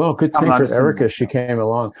 So, well, good thing for Erica, she came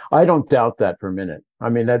along. I don't doubt that for a minute. I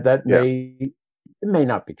mean, that may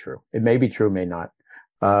not be true. It may be true, may not.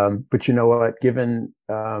 But you know what? Given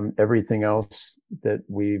everything else that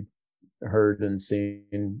we've heard and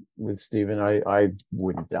seen with Steven, I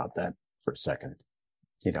wouldn't doubt that for a second.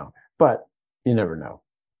 But you never know.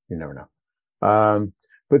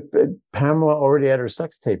 But Pamela already had her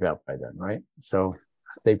sex tape out by then, right? So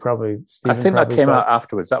they probably. I think that came out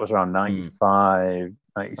afterwards. That was around 95,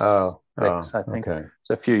 96, I think. Okay. It's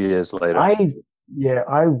a few years later. I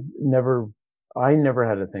never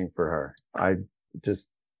had a thing for her. I didn't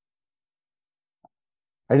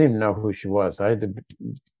even know who she was. I had to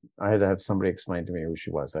have somebody explain to me who she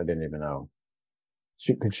was. I didn't even know.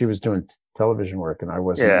 She was doing television work and I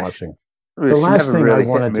wasn't watching. The last thing I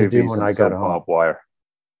wanted to do when I got home.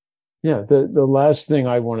 Yeah, the last thing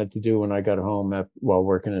I wanted to do when I got home while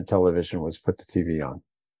working in television was put the TV on.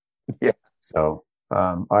 Yeah. So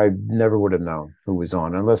I never would have known who was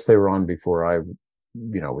on unless they were on before I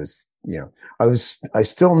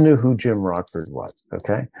still knew who Jim Rockford was.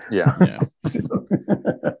 Okay. Yeah.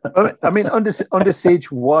 I mean, Under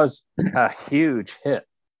Siege was a huge hit,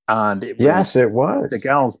 and it was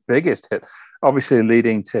Seagal's biggest hit. Obviously,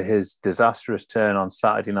 leading to his disastrous turn on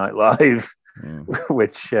Saturday Night Live,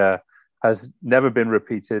 which has never been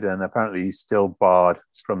repeated, and apparently he's still barred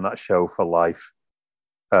from that show for life.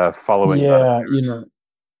 Following that.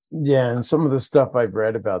 And some of the stuff I've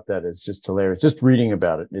read about that is just hilarious. Just reading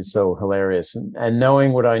about it is so hilarious, and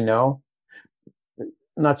knowing what I know,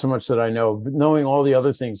 not so much that I know, but knowing all the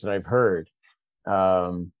other things that I've heard,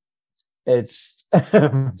 it's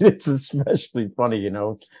it's especially funny,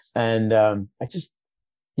 And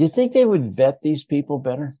you think they would vet these people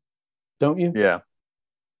better, don't you? Yeah.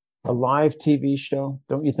 A live TV show,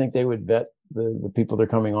 don't you think they would vet the people that are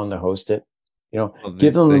coming on to host it?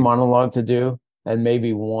 Give them a monologue to do and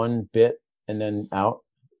maybe one bit and then out.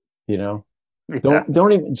 Don't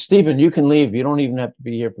even, Stephen, you can leave. You don't even have to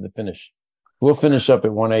be here for the finish. We'll finish up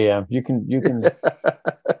at 1 a.m. You can.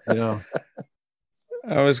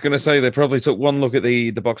 I was going to say they probably took one look at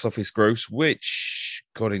the box office gross, which,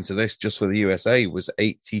 according to this, just for the USA, was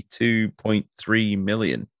 82.3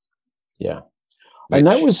 million. Yeah. And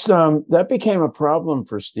that was that became a problem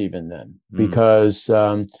for Steven then, because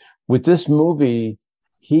with this movie,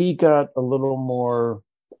 he got a little more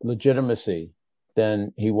legitimacy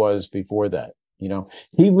than he was before that.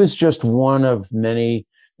 He was just one of many.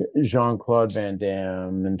 Jean-Claude Van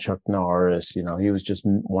Damme and Chuck Norris, he was just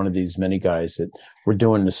one of these many guys that were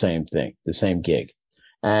doing the same thing, the same gig.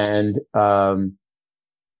 And but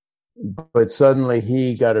suddenly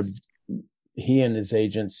he and his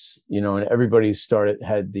agents, and everybody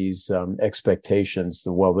had these expectations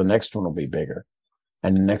that, well, the next one will be bigger,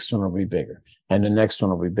 and the next one will be bigger, and the next one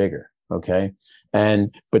will be bigger. Okay.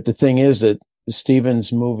 But the thing is that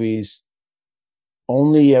Steven's movies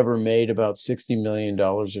only ever made about $60 million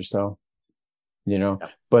or so,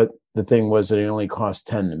 but the thing was that it only cost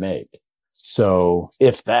 10 to make. So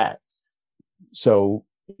if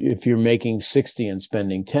you're making 60 and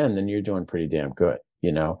spending 10, then you're doing pretty damn good,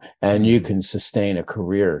 and you can sustain a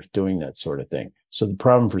career doing that sort of thing. So the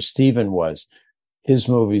problem for Steven was his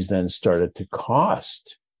movies then started to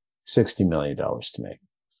cost $60 million to make.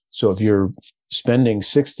 So if you're spending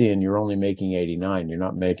 60 and you're only making 89, you're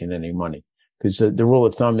not making any money. Because the rule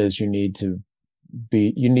of thumb is you need to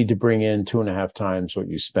bring in 2.5 times what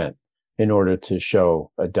you spent in order to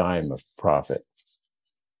show a dime of profit.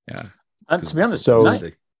 Yeah. And to be honest,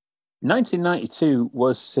 1992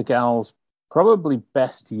 was Seagal's probably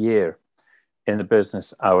best year in the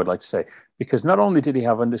business, I would like to say, because not only did he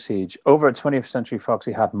have Under Siege, over at 20th Century Fox,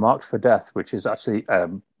 he had Marked for Death, which is actually a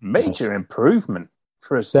major improvement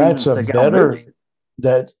for a Steven Seagal movie.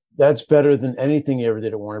 That's better than anything he ever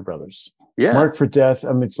did at Warner Brothers. Yeah. Marked for Death.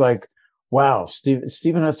 I mean, it's like, wow,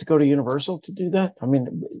 Steven has to go to Universal to do that. I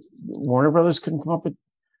mean, Warner Brothers couldn't come up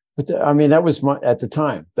with that. I mean, that was at the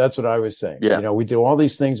time. That's what I was saying. Yeah. You know, we do all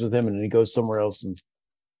these things with him, and then he goes somewhere else and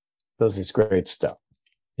does this great stuff.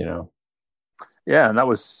 You know. Yeah, and that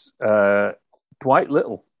was Dwight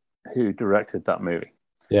Little who directed that movie.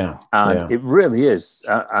 Yeah, and it really is.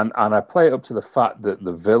 And I play it up to the fact that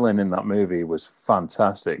the villain in that movie was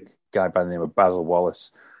fantastic. A guy by the name of Basil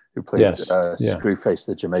Wallace, who played Screwface,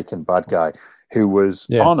 the Jamaican bad guy, who was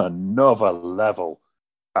on another level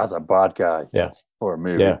as a bad guy for a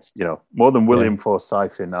movie. Yeah. You know, more than William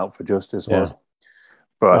Forsythe in Out for Justice was.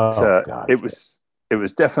 But it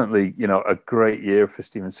was definitely, you know, a great year for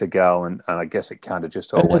Steven Seagal, and I guess it kind of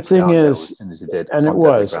just all went downhill as soon as he did. And it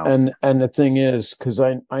was, and the thing is, because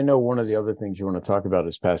I know one of the other things you want to talk about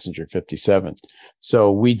is Passenger 57. So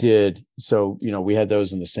we had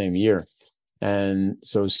those in the same year, and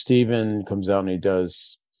so Steven comes out and he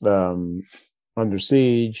does Under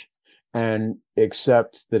Siege, and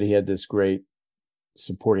except that he had this great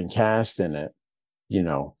supporting cast in it, you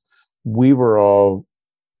know, we were all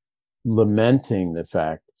lamenting the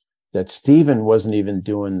fact that Steven wasn't even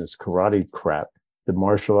doing this karate crap, the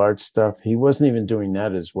martial arts stuff. He wasn't even doing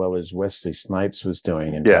that as well as Wesley Snipes was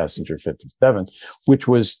doing in Passenger 57, which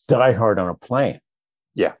was Die Hard on a Plane.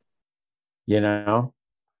 Yeah. You know?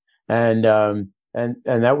 And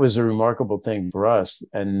that was a remarkable thing for us.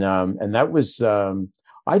 And that was,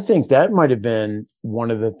 I think that might have been one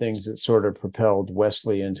of the things that sort of propelled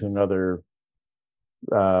Wesley into another,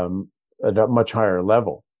 a much higher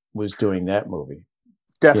level, was doing that movie.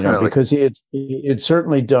 Definitely. You know, because he had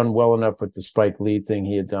certainly done well enough with the Spike Lee thing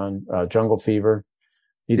he had done, Jungle Fever.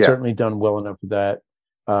 He'd certainly done well enough with that.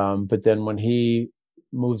 But then when he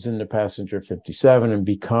moves into Passenger 57 and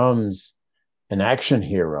becomes an action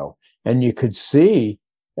hero, and you could see,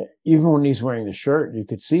 even when he's wearing the shirt, you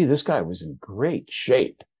could see this guy was in great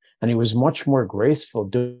shape. And he was much more graceful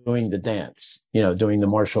doing the dance, you know, doing the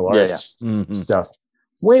martial arts stuff.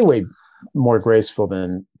 Way more graceful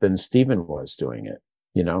than Steven was doing it,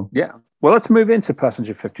 you know? Yeah. Well, let's move into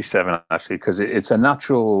Passenger 57, actually, because it's a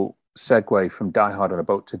natural segue from Die Hard on a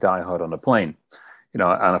Boat to Die Hard on a Plane. You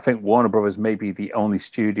know, and I think Warner Brothers may be the only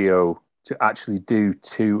studio to actually do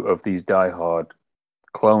two of these Die Hard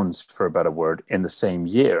clones, for a better word, in the same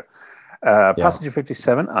year. Passenger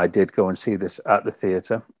 57, I did go and see this at the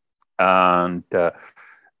theater. And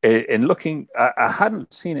in looking, I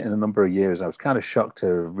hadn't seen it in a number of years. I was kind of shocked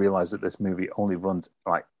to realize that this movie only runs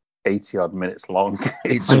like 80 odd minutes long.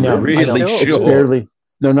 It's really short. It's barely,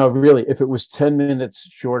 no, really. If it was 10 minutes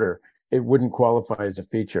shorter, it wouldn't qualify as a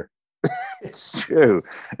feature. It's true.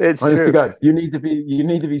 It's honest true. to God, you need to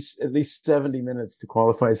be at least 70 minutes to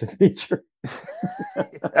qualify as a feature.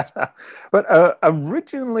 But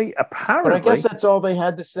originally, apparently, but I guess that's all they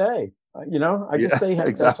had to say. You know, I guess they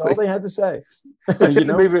had that's all they had to say.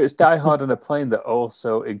 The movie is Die Hard on a Plane that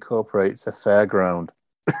also incorporates a fairground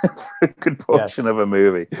for a good portion of a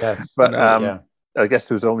movie. Yes. But I guess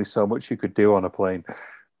there was only so much you could do on a plane.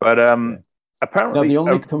 But apparently, now, the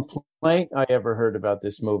only complaint I ever heard about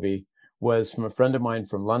this movie was from a friend of mine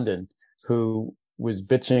from London who was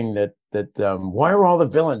bitching that why are all the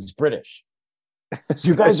villains British?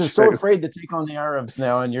 You guys are so afraid to take on the Arabs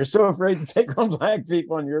now, and you're so afraid to take on black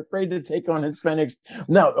people, and you're afraid to take on Hispanics.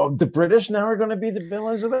 No, the British now are going to be the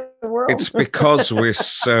villains of the world. It's because we're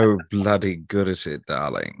so bloody good at it,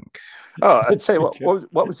 darling. Oh, I'd say what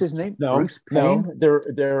was his name? Bruce Payne? No,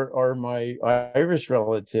 there are my Irish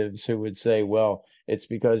relatives who would say, well, it's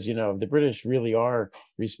because, you know, the British really are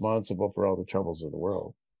responsible for all the troubles of the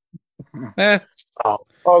world.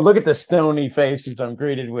 Oh, look at the stony faces I'm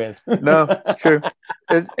greeted with. No, it's true.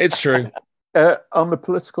 It's true. On the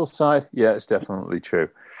political side, yeah, it's definitely true.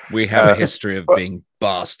 We have a history of being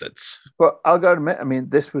bastards. But I'll go admit, I mean,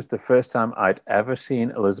 this was the first time I'd ever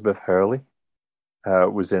seen Elizabeth Hurley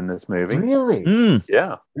was in this movie. Really?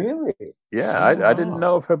 Yeah. Really? Yeah, I didn't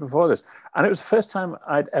know of her before this. And it was the first time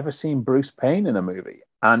I'd ever seen Bruce Payne in a movie.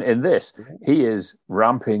 And in this, he is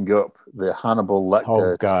ramping up the Hannibal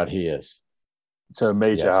Lecter. Oh, God, he is. To a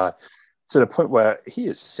major high. To the point where he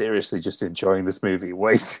is seriously just enjoying this movie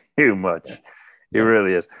way too much. He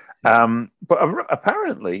really is. But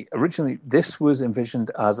apparently, originally, this was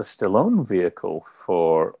envisioned as a Stallone vehicle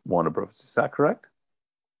for Warner Bros. Is that correct?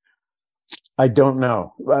 I don't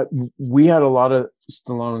know. We had a lot of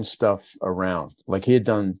Stallone stuff around. Like he had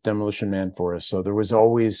done Demolition Man for us, so there was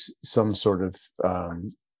always some sort of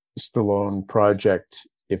Stallone project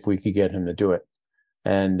if we could get him to do it.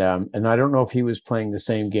 And I don't know if he was playing the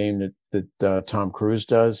same game that Tom Cruise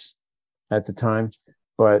does at the time,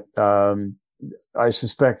 but I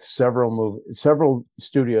suspect several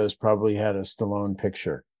studios probably had a Stallone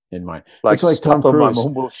picture in mind. Like, it's like Tom Cruise. My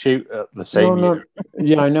Mum Will Shoot at the same year.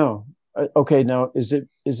 Yeah, I know. Okay, now is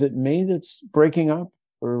it me that's breaking up,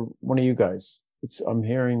 or one of you guys? I'm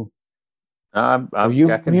hearing. I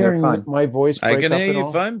can hearing hear fine. My voice break I can up hear you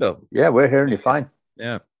all? fine, Bill. Yeah, we're hearing you fine.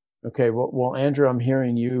 Yeah. Okay, well, Andrew, I'm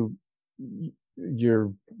hearing you.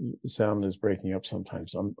 Your sound is breaking up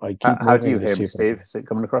sometimes. I keep. How do you hear me, Steve? Is it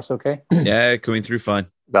coming across okay? Yeah, coming through fine.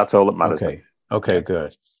 That's all that matters. Okay,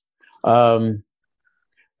 good.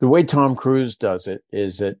 The way Tom Cruise does it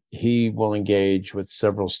is that he will engage with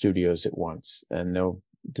several studios at once, and they'll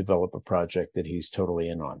develop a project that he's totally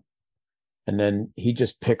in on. And then he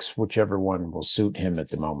just picks whichever one will suit him at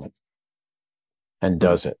the moment and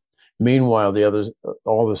does it. Meanwhile,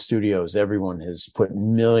 all the studios, everyone has put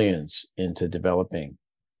millions into developing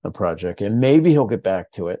a project, and maybe he'll get back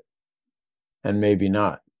to it and maybe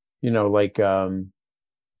not. Like Edge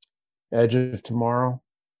of Tomorrow.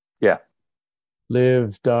 Yeah.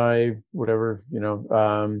 Live, Die, whatever,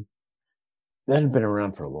 that had been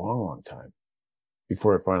around for a long, long time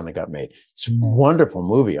before it finally got made. It's a wonderful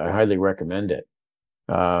movie. I highly recommend it.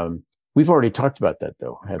 We've already talked about that,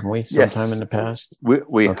 though, haven't we? Sometime in the past?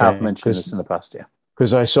 We have mentioned this in the past, yeah.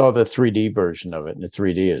 Because I saw the 3D version of it, and the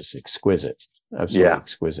 3D is exquisite. Absolutely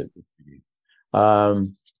exquisite.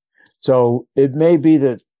 So it may be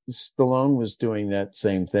that Stallone was doing that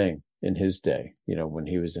same thing in his day, when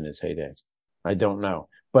he was in his heyday. I don't know,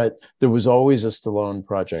 but there was always a Stallone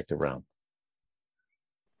project around.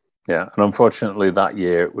 Yeah, and unfortunately that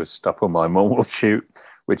year it was Stop or My Mum Will Shoot,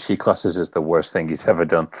 which he classes as the worst thing he's ever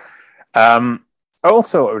done.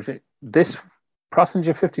 Also, this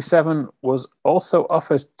Passenger 57 was also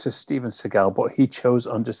offered to Steven Seagal, but he chose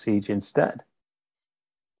Under Siege instead.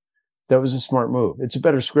 That was a smart move. It's a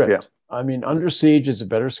better script. Yeah. I mean, Under Siege is a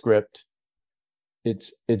better script.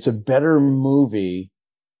 It's a better movie.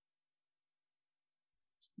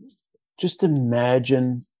 Just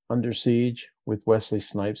imagine Under Siege with Wesley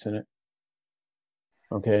Snipes in it.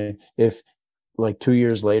 Okay. If like 2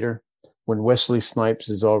 years later, when Wesley Snipes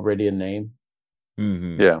is already a name.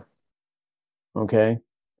 Mm-hmm. Yeah. Okay.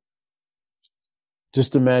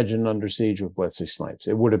 Just imagine Under Siege with Wesley Snipes.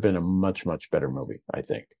 It would have been a much, much better movie, I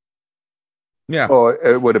think. Yeah. Or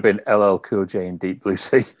it would have been LL Cool J in Deep Blue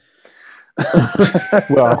Sea.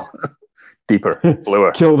 Well, deeper,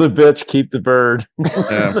 bluer. Kill the bitch, keep the bird.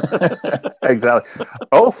 Exactly.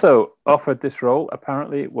 Also offered this role,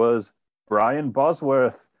 apparently, was Brian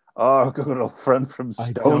Bosworth, our good old friend from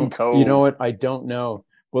Stone Cold. You know what? I don't know.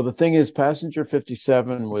 Well, the thing is, Passenger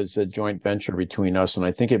 57 was a joint venture between us, and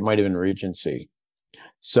I think it might have been Regency.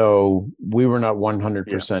 So we were not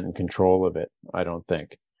 100% in control of it, I don't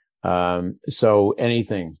think. So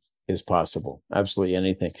anything is possible. Absolutely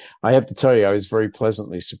anything. I have to tell you, I was very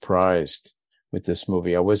pleasantly surprised with this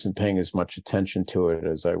movie. I wasn't paying as much attention to it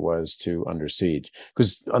as I was to Under Siege,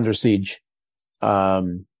 because Under Siege,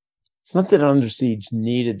 it's not that Under Siege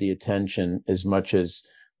needed the attention as much as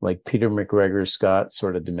like Peter McGregor Scott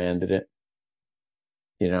sort of demanded it,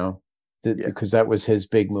 because that was his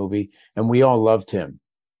big movie, and we all loved him.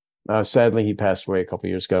 Sadly, he passed away a couple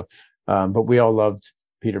of years ago, but we all loved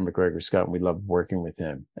Peter McGregor Scott, and we loved working with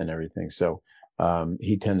him and everything. So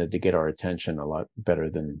he tended to get our attention a lot better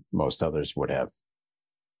than most others would have.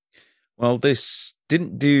 Well, this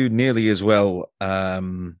didn't do nearly as well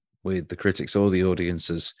with the critics or the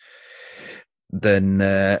audiences than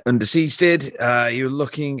Under Siege did. You're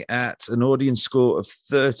looking at an audience score of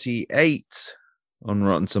 38 on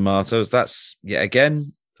Rotten Tomatoes. That's, yet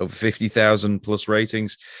again, over 50,000 plus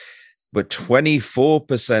ratings, but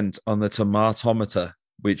 24% on the tomatometer,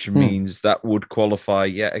 which means that would qualify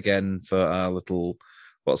yet again for our little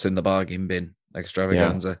what's in the bargain bin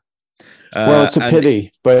extravaganza. Well, it's a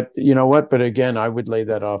pity, but you know what? But again, I would lay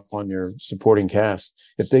that off on your supporting cast.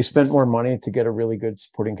 If they spent more money to get a really good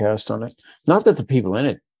supporting cast on it, not that the people in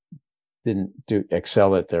it didn't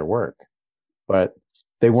excel at their work, but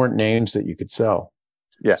they weren't names that you could sell.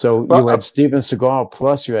 Yeah. So you had Steven Seagal,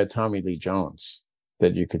 plus you had Tommy Lee Jones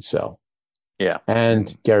that you could sell. Yeah.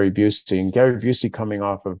 And Gary Busey. And Gary Busey coming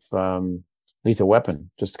off of Lethal Weapon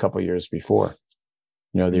just a couple of years before,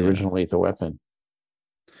 the original Lethal Weapon.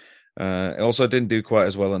 It also didn't do quite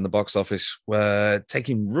as well in the box office,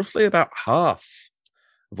 taking roughly about half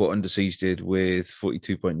of what Under Siege did with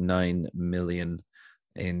 42.9 million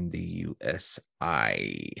in the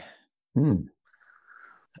USI.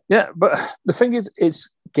 Yeah, but the thing is, it's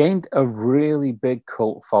gained a really big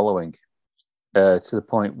cult following to the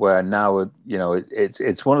point where now,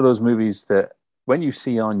 it's one of those movies that when you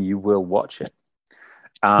see on, you will watch it.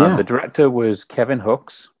 And the director was Kevin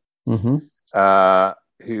Hooks, who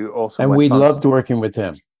also and we loved working with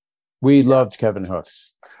him. We loved Kevin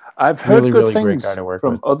Hooks. I've heard good things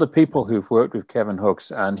from other people who've worked with Kevin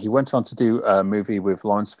Hooks, and he went on to do a movie with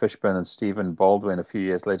Lawrence Fishburne and Stephen Baldwin a few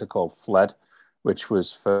years later called Fled, which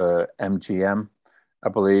was for MGM, I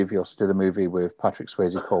believe. He also did a movie with Patrick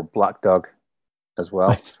Swayze called Black Dog as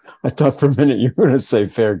well. I thought for a minute you were going to say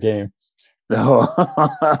Fair Game. No,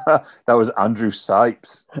 that was Andrew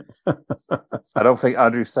Sipes. I don't think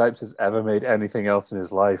Andrew Sipes has ever made anything else in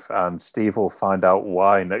his life, and Steve will find out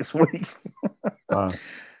why next week.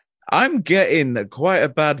 I'm getting quite a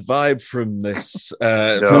bad vibe from this,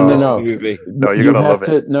 movie. No, you're going to love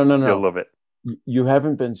it. No. You'll love it. You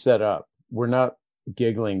haven't been set up. We're not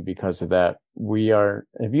giggling because of that. We are.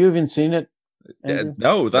 Have you even seen it?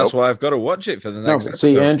 No, that's why I've got to watch it for the next episode.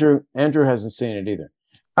 See, Andrew hasn't seen it either.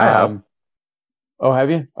 I have. Oh,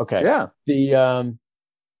 have you? Okay. Yeah.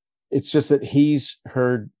 It's just that he's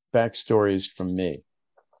heard backstories from me,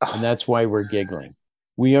 and that's why we're giggling.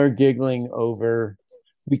 We are giggling over.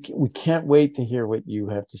 We can't wait to hear what you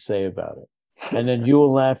have to say about it, and then you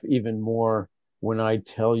will laugh even more when I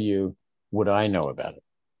tell you what I know about it.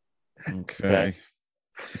 Okay.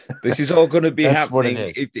 This is all going to be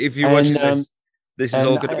happening. If you're watching this is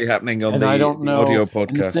all going to be happening on the audio podcast.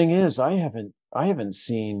 And the thing is, I haven't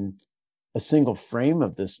seen a single frame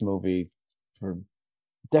of this movie for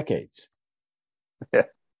decades. Yeah.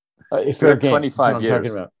 For 25 years.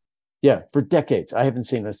 Talking about. Yeah, for decades. I haven't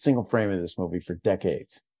seen a single frame of this movie for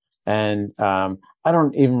decades. And I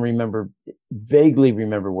don't even vaguely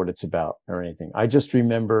remember what it's about or anything. I just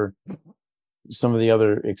remember some of the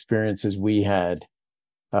other experiences we had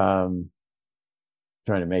trying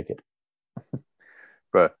to make it.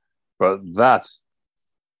 But that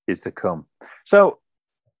is to come. So,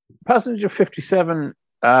 Passenger 57,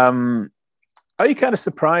 are you kind of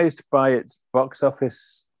surprised by its box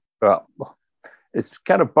office? Well, it's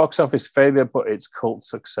kind of box office failure, but it's cult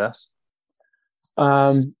success.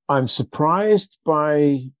 I'm surprised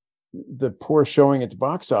by the poor showing at the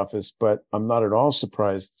box office, but I'm not at all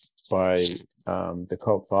surprised by the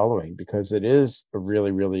cult following, because it is a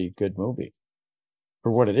really, really good movie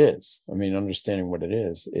for what it is. I mean, understanding what it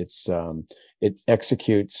is, it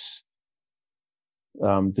executes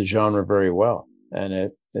the genre very well, and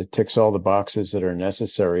it ticks all the boxes that are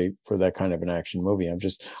necessary for that kind of an action movie.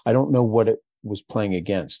 I don't know what it was playing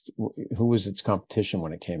against. Who was its competition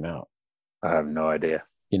when it came out? I have no idea.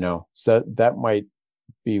 So that might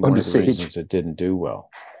be one of the reasons it didn't do well.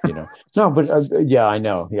 No, but I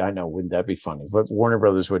know. Wouldn't that be funny? But Warner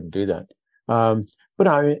Brothers wouldn't do that. But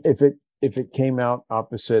I mean, if it came out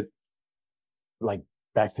opposite, like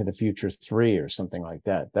Back to the Future 3 or something like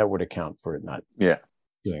that, that would account for it not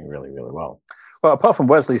doing really, really well. Well, apart from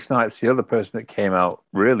Wesley Snipes, the other person that came out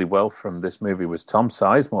really well from this movie was Tom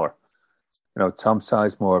Sizemore. Tom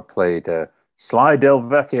Sizemore played Sly Del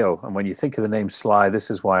Vecchio. And when you think of the name Sly,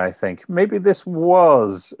 this is why I think maybe this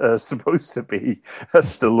was supposed to be a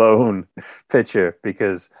Stallone picture,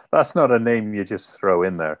 because that's not a name you just throw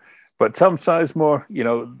in there. But Tom Sizemore,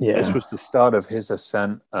 this was the start of his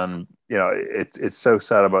ascent. And, it's so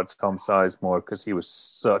sad about Tom Sizemore because he was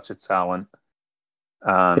such a talent.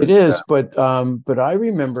 And, it is, but I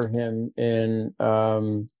remember him in...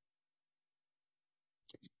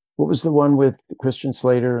 what was the one with Christian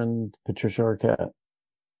Slater and Patricia Arquette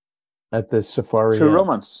at the Safari? True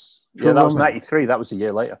Romance. That was 93. That was a year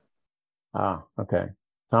later. Ah, okay.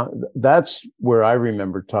 That's where I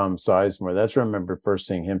remember Tom Sizemore. That's where I remember first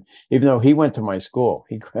seeing him, even though he went to my school.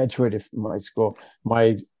 He graduated from my school,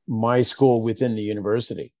 my school within the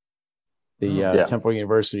university, the Temple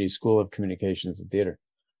University School of Communications and Theater.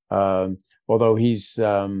 Although he's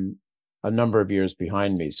a number of years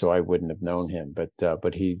behind me, so I wouldn't have known him. But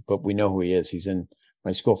we know who he is. He's in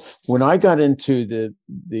my school. When I got into the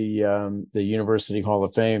University Hall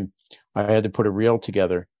of Fame, I had to put a reel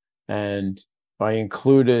together, and I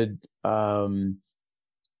included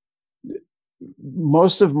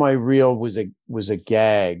most of my reel was a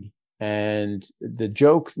gag, and the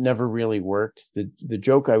joke never really worked. The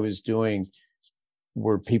joke I was doing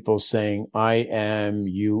were people saying, "I am,"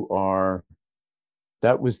 "you are."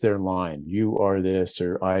 That was their line. "You are this,"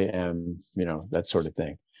 or "I am," that sort of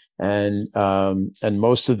thing. And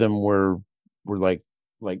most of them were like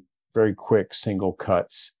very quick single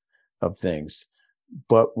cuts of things.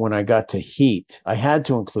 but when I got to Heat, I had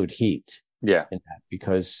to include Heat Yeah, in that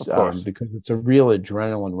because course. because it's a real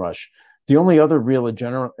adrenaline rush. The only other real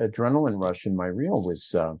adrenaline rush in my reel was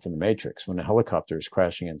from The Matrix when the helicopter is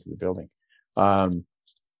crashing into the building.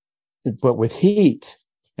 But with Heat,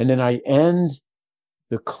 and then I end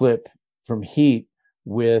the clip from Heat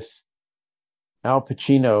with Al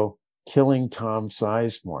Pacino killing Tom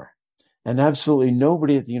Sizemore. And absolutely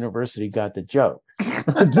nobody at the university got the joke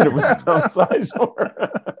that it was Tom Sizemore.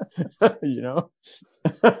 You know?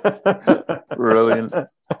 Brilliant.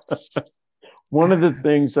 One of the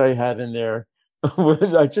things I had in there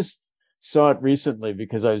was I just saw it recently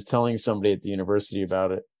because I was telling somebody at the university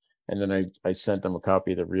about it. And then I sent them a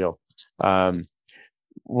copy of the reel.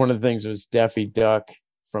 One of the things was Daffy Duck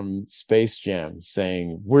from Space Jam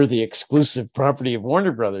saying, "We're the exclusive property of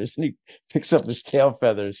Warner Brothers." And he picks up his tail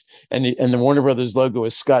feathers and the Warner Brothers logo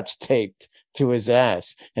is scotch taped to his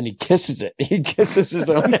ass and he kisses it. He kisses his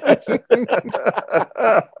own ass.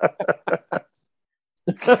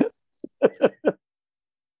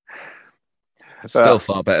 Still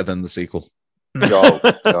far better than the sequel. Oh,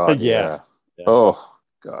 God, Yeah. Oh,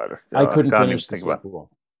 God. I couldn't can't finish the even think about sequel.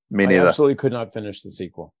 Me I neither. absolutely could not finish the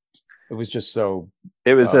sequel. It was just so.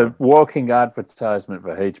 It was a walking advertisement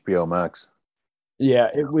for HBO Max. Yeah,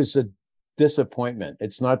 it was a disappointment.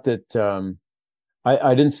 It's not that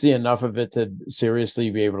I didn't see enough of it to seriously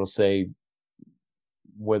be able to say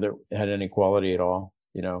whether it had any quality at all,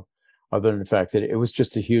 you know, other than the fact that it was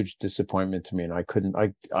just a huge disappointment to me. And I couldn't,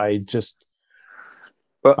 I just,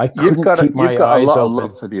 But I you've couldn't got keep my a lot eyes of open.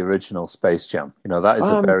 love for the original Space Jam. You know, that is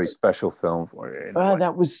a very special film for you.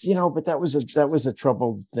 That was, you know, but that was a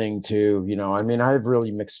troubled thing too. You know, I mean, I have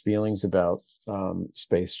really mixed feelings about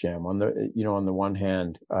Space Jam. On the one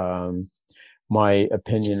hand, my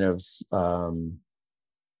opinion of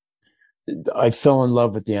I fell in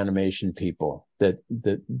love with the animation people that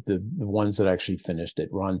the ones that actually finished it,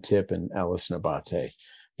 Ron Tipp and Alice Nabate.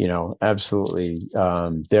 You know, absolutely,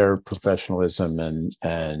 their professionalism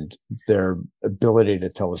and their ability to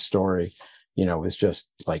tell a story, you know, was just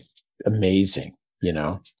like amazing, you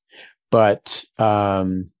know. But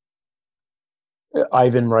Ivan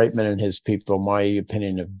Reitman and his people, my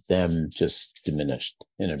opinion of them just diminished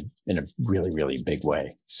in a really, really big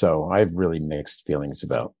way. So I have really mixed feelings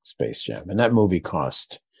about Space Jam. And that movie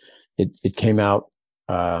cost. It came out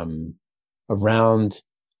around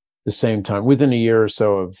the same time, within a year or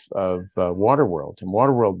so of Waterworld, and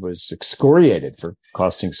Waterworld was excoriated for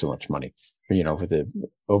costing so much money, you know, for the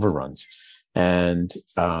overruns. And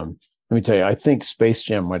let me tell you, I think Space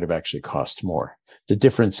Jam might have actually cost more. The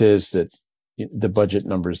difference is that the budget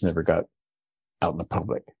numbers never got out in the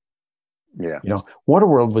public. Yeah, you know,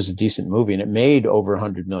 Waterworld was a decent movie, and it made over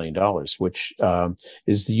 $100 million, which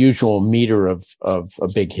is the usual meter of a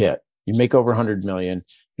big hit. You make over 100 million,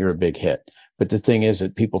 you're a big hit. But the thing is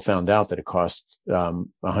that people found out that it cost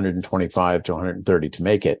 125 to 130 to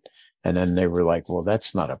make it. And then they were like, well,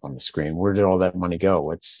 that's not up on the screen. Where did all that money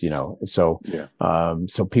go? It's, you know, so,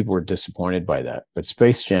 so people were disappointed by that. But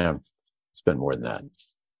Space Jam, it's been more than that.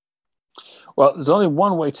 Well, there's only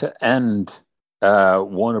one way to end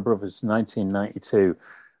Warner Brothers 1992,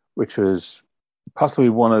 which was possibly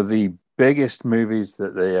one of the biggest movies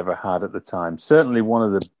that they ever had at the time. Certainly one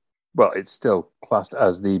of the, well, it's still classed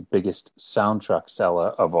as the biggest soundtrack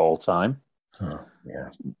seller of all time. Oh, yeah.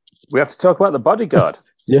 We have to talk about The Bodyguard.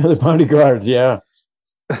 Yeah, The Bodyguard. Yeah.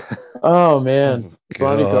 Oh man,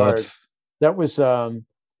 Bodyguard. That was it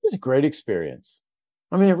was a great experience.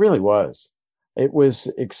 I mean, it really was. It was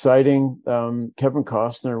exciting. Kevin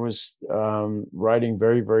Costner was riding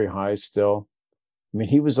very, very high still. I mean,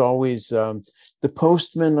 he was always The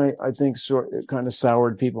Postman. I think kind of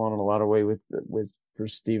soured people on in a lot of way with for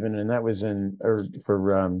Stephen, and that was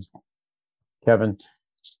for Kevin.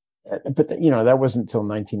 But you know, that wasn't until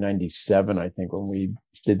 1997, I think, when we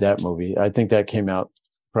did that movie. I think that came out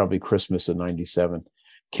probably Christmas of '97.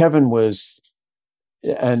 Kevin was,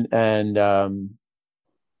 and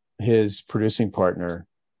his producing partner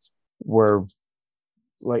were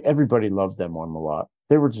like, everybody loved them on the lot.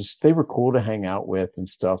 They were cool to hang out with and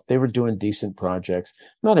stuff. They were doing decent projects.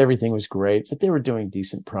 Not everything was great, but they were doing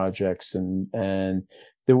decent projects, and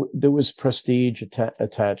there was prestige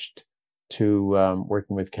attached to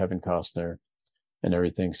working with Kevin Costner and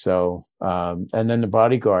everything. So, and then The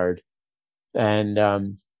Bodyguard,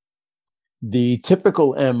 and the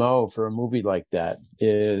typical MO for a movie like that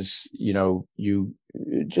is, you know,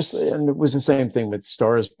 and it was the same thing with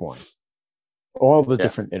Star is Born. All the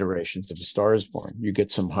different iterations of A Star is Born. You get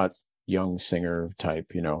some hot young singer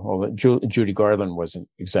type, you know. Although Judy Garland wasn't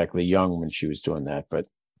exactly young when she was doing that, but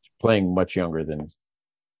playing much younger than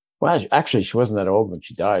Well, actually, she wasn't that old when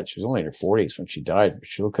she died. She was only in her 40s when she died, but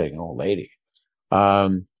she looked like an old lady.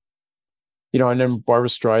 And then Barbara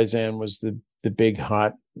Streisand was the big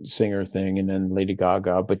hot singer thing, and then Lady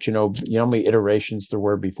Gaga. But you know how many iterations there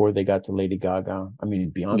were before they got to Lady Gaga? I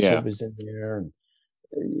mean, Beyonce was in there, and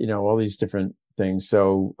all these different things.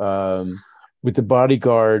 So with The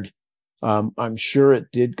Bodyguard, I'm sure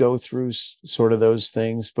it did go through sort of those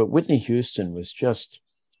things, but Whitney Houston was just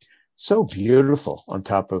so beautiful on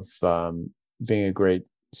top of being a great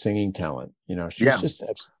singing talent. She was just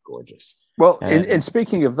absolutely gorgeous. Well, in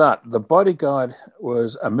speaking of that, The Bodyguard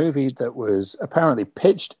was a movie that was apparently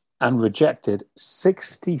pitched and rejected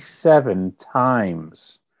 67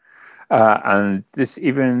 times. And this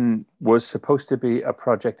even was supposed to be a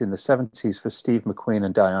project in the 70s for Steve McQueen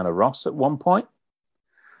and Diana Ross at one point.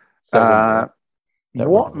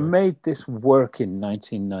 What made this work in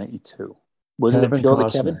 1992? Was it purely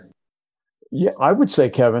Kevin? Yeah, I would say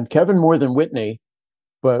Kevin. Kevin more than Whitney,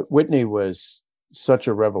 but Whitney was such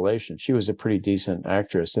a revelation. She was a pretty decent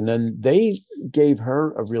actress. And then they gave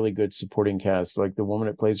her a really good supporting cast, like the woman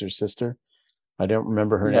that plays her sister. I don't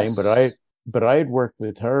remember her name, but I had worked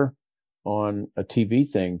with her on a TV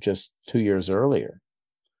thing just 2 years earlier.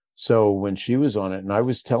 So when she was on it, and I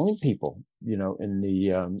was telling people, in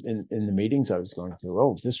the meetings I was going to,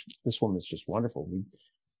 oh, this woman's just wonderful.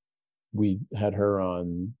 We had her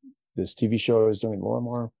on this TV show I was doing,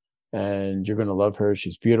 Lorimar, and you're going to love her.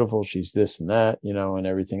 She's beautiful. She's this and that, and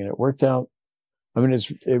everything. And it worked out. I mean,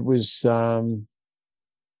 it was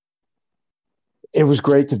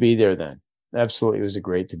great to be there then. Absolutely. It was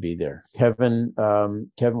great to be there. Kevin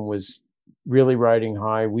was really riding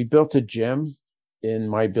high. We built a gym in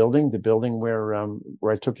my building, the building where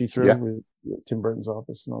I took you through with Tim Burton's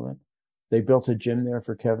office and all that. They built a gym there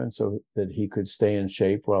for Kevin so that he could stay in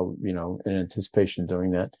shape while, in anticipation of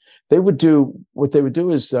doing that. What they would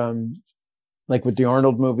do is, like with the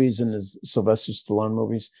Arnold movies and the Sylvester Stallone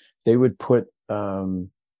movies, they would put a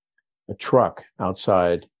truck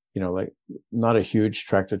outside, like not a huge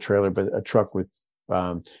tractor trailer, but a truck with,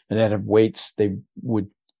 and they'd have weights. They would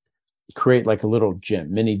create like a little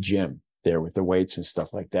mini gym there with the weights and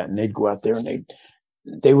stuff like that. And they'd go out there and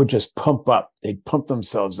they would just pump up. They'd pump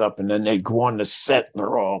themselves up, and then they'd go on the set, and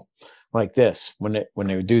they're all like this when they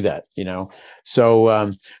would do that,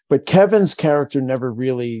 So, but Kevin's character never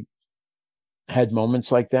really had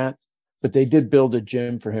moments like that. But they did build a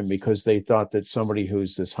gym for him because they thought that somebody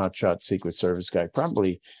who's this hotshot Secret Service guy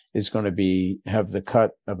probably is going to have the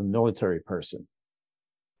cut of a military person,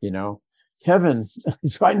 Kevin,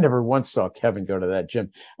 I never once saw Kevin go to that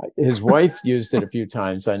gym. His wife used it a few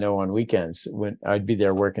times, I know, on weekends when I'd be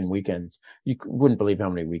there working weekends. You wouldn't believe how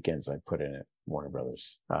many weekends I put in at Warner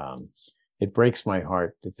Brothers. It breaks my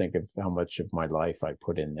heart to think of how much of my life I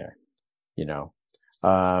put in there,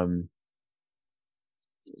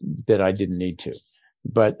 that I didn't need to.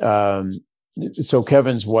 But so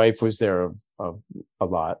Kevin's wife was there a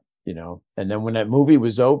lot. And then when that movie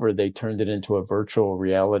was over, they turned it into a virtual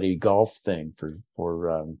reality golf thing for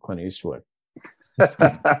Clint Eastwood.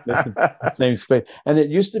 Same space, and it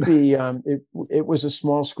used to be. It was a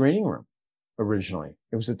small screening room originally.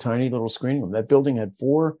 It was a tiny little screening room. That building had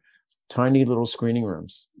 4 tiny little screening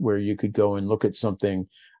rooms where you could go and look at something,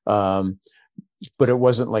 but it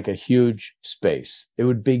wasn't like a huge space. It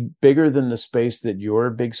would be bigger than the space that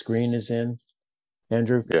your big screen is in,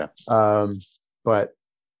 Andrew. Yeah.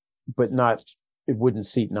 But not, it wouldn't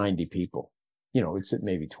seat 90 people. It'd sit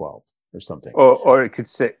maybe 12 or something. Or it could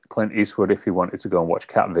sit Clint Eastwood if he wanted to go and watch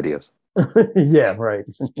cat videos. Yeah, right.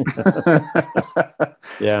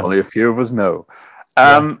 Yeah. Only a few of us know.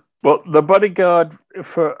 Well, The Bodyguard,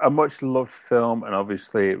 for a much loved film, and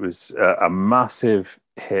obviously it was a massive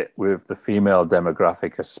hit with the female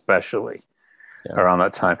demographic, especially around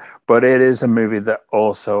that time. But it is a movie that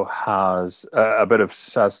also has a bit of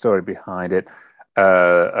sad story behind it.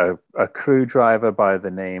 A crew driver by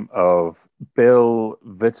the name of Bill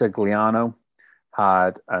Vitagliano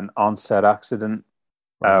had an on-set accident,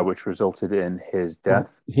 which resulted in his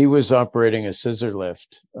death. He was operating a scissor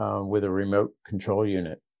lift with a remote control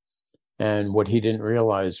unit. And what he didn't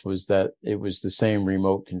realize was that it was the same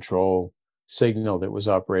remote control signal that was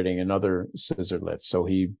operating another scissor lift. So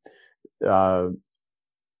he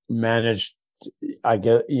managed, I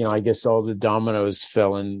guess all the dominoes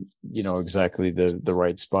fell in, exactly the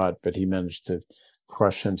right spot, but he managed to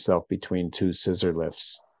crush himself between 2 scissor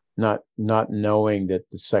lifts, not knowing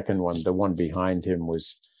that the second one, the one behind him,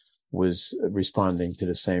 was responding to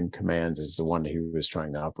the same commands as the one he was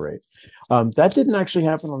trying to operate. That didn't actually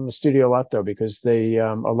happen on the studio lot, though, because they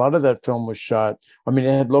a lot of that film was shot. I mean,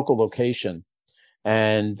 it had local location,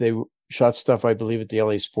 and they shot stuff, I believe, at the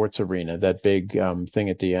LA Sports Arena, that big thing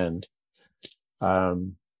at the end.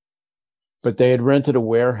 But they had rented a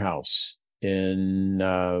warehouse in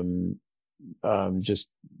just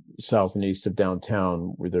south and east of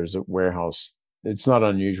downtown, where there's a warehouse. It's not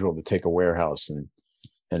unusual to take a warehouse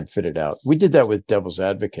and fit it out. We did that with Devil's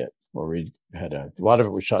Advocate, where we had a lot of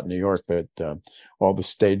it was shot in New York, but all the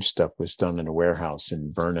stage stuff was done in a warehouse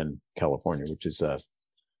in Vernon, California, which is a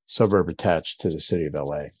suburb attached to the city of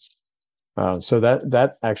LA. So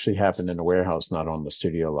that actually happened in a warehouse, not on the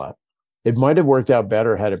studio lot. It might have worked out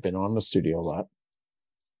better had it been on the studio lot.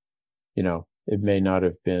 You know, it may not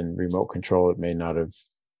have been remote control. It may not have,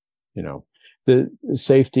 you know, the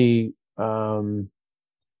safety. There's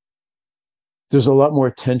a lot more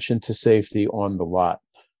attention to safety on the lot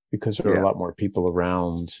because there are a lot more people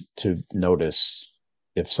around to notice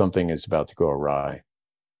if something is about to go awry.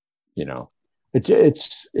 You know,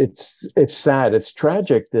 it's sad. It's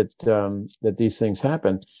tragic that that these things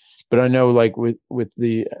happen. But I know, like with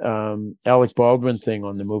the Alec Baldwin thing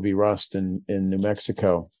on the movie Rust in New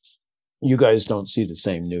Mexico, you guys don't see the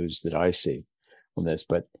same news that I see on this.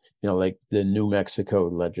 But you know, like the New Mexico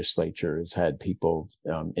legislature has had people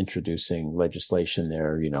introducing legislation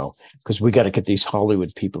there. You know, because we got to get these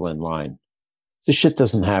Hollywood people in line. This shit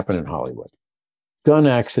doesn't happen in Hollywood. Gun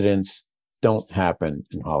accidents don't happen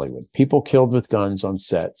in Hollywood. People killed with guns on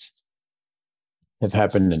sets have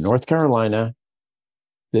happened in North Carolina.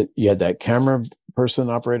 That you had that camera person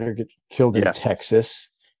operator get killed in Texas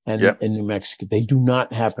and in New Mexico. They do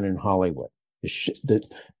not happen in Hollywood.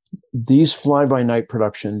 These fly-by-night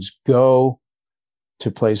productions go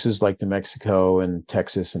to places like New Mexico and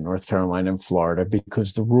Texas and North Carolina and Florida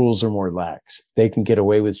because the rules are more lax. They can get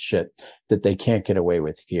away with shit that they can't get away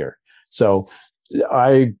with here. So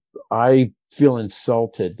I feel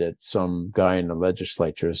insulted that some guy in the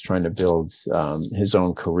legislature is trying to build his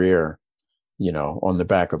own career, you know, on the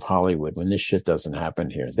back of Hollywood when this shit doesn't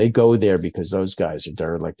happen here. They go there because those guys are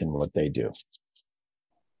derelict in what they do.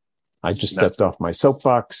 I just stepped off my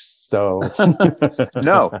soapbox. So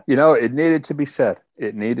no, you know, it needed to be said.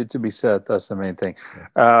 It needed to be said. That's the main thing.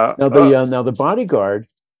 Now the Bodyguard,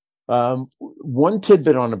 one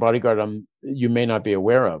tidbit on the Bodyguard you may not be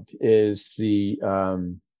aware of is they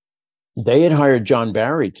had hired John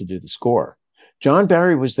Barry to do the score. John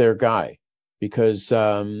Barry was their guy because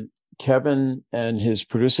Kevin and his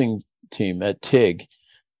producing team at TIG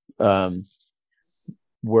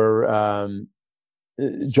were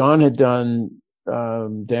John had done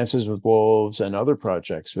Dances with Wolves and other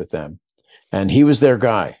projects with them, and he was their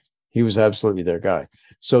guy. He was absolutely their guy.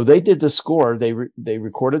 So they did the score. They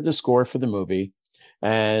recorded the score for the movie,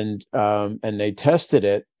 and they tested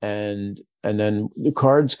it, and then the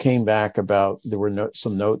cards came back about there were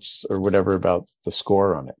some notes or whatever about the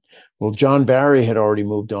score on it. Well, John Barry had already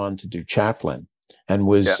moved on to do Chaplin and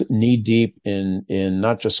was knee deep in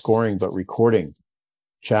not just scoring but recording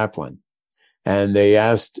Chaplin. And they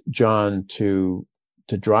asked John to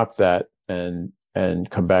drop that and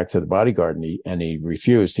come back to the Bodyguard, and he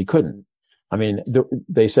refused. He couldn't. I mean,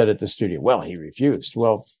 they said at the studio, well, he refused.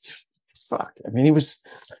 Well, fuck. I mean, he was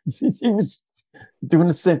doing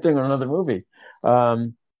the same thing on another movie.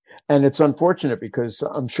 And it's unfortunate because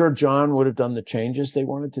I'm sure John would have done the changes they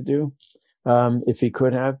wanted to do if he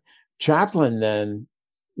could have. Chaplin, then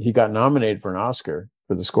he got nominated for an Oscar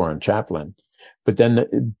for the score on Chaplin. But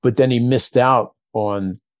then he missed out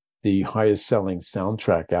on the highest selling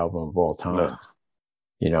soundtrack album of all time,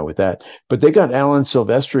 you know, with that. But they got Alan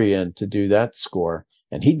Silvestri in to do that score,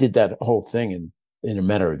 and he did that whole thing in a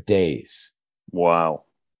matter of days. Wow.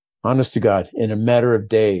 Honest to God, in a matter of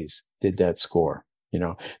days did that score, you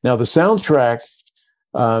know. Now the soundtrack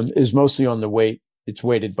is mostly on the weight. It's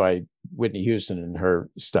weighted by Whitney Houston and her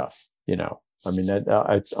stuff, you know. I mean,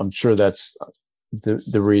 I'm sure that's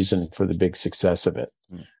the reason for the big success of it.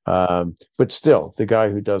 But still, the guy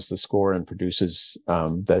who does the score and produces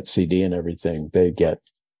that CD and everything, they get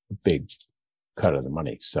a big cut of the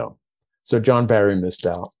money. So John Barry missed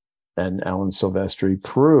out, and Alan Silvestri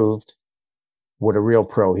proved what a real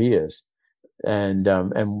pro he is. And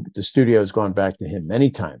the studio has gone back to him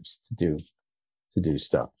many times to do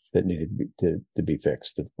stuff that needed to be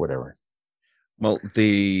fixed or whatever. Well,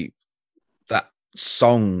 that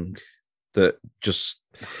song that just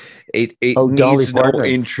it needs no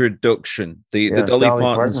introduction. The Dolly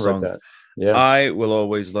Parton song, I Will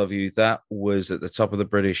Always Love You. That was at the top of the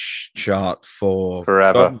British chart for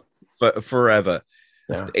forever.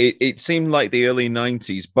 Yeah. It seemed like the early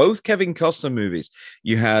 90s. Both Kevin Costner movies.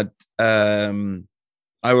 You had I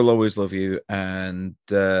Will Always Love You and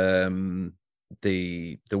the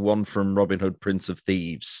one from Robin Hood, Prince of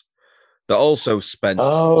Thieves. that also spent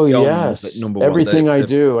Oh eons yes, at number everything one. I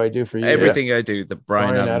do for you. Everything I do, the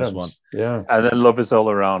Bryan Adams one. Yeah, And then Love Is All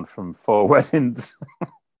Around from Four Weddings.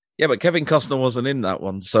 Yeah, but Kevin Costner wasn't in that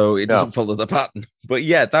one, so it doesn't follow the pattern. But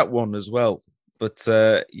yeah, that one as well. But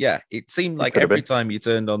yeah, it seemed like every time you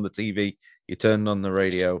turned on the TV, you turned on the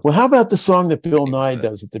radio. Well, how about the song that Bill Nye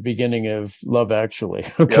does at the beginning of Love Actually?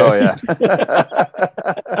 Okay. Oh yeah.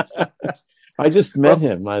 I just met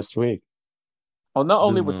him last week. Well, not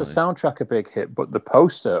only was the soundtrack a big hit, but the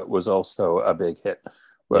poster was also a big hit.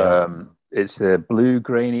 It's the blue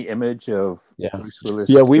grainy image of Bruce Willis.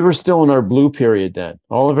 Yeah, we were still in our blue period then.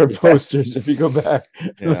 All of our posters, if you go back,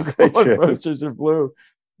 all our posters are blue.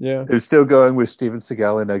 Yeah, it was still going with Steven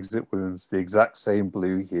Seagal in Exit Wounds, the exact same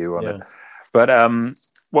blue hue on it. But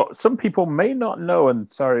what some people may not know, and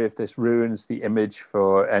sorry if this ruins the image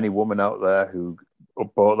for any woman out there who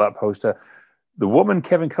bought that poster, the woman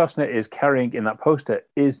Kevin Costner is carrying in that poster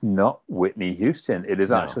is not Whitney Houston. It is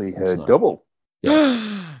actually her double.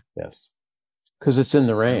 Yes. Because it's in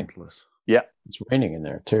the rain. Yeah. It's raining in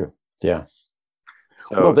there too. Yeah.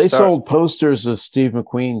 So they sold posters of Steve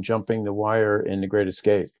McQueen jumping the wire in The Great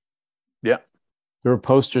Escape. Yeah. There were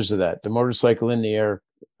posters of that. The motorcycle in the air,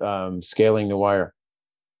 scaling the wire.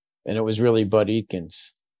 And it was really Bud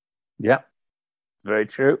Eakins. Yeah. Very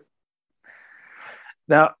true.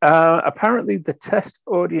 Now, apparently the test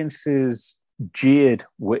audiences jeered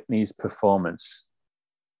Whitney's performance.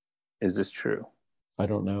 Is this true? I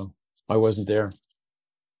don't know. I wasn't there.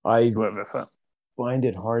 I find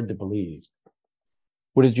it hard to believe.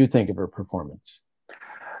 What did you think of her performance?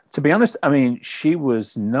 To be honest, I mean, she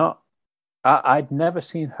was not... I'd never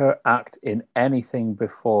seen her act in anything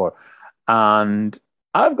before. And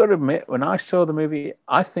I've got to admit, when I saw the movie,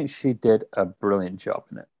 I think she did a brilliant job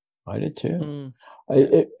in it. I did too.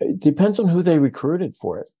 It depends on who they recruited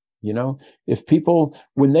for it. You know, if people,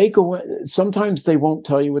 when they go, sometimes they won't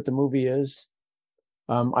tell you what the movie is.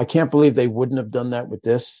 I can't believe they wouldn't have done that with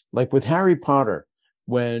this. Like with Harry Potter,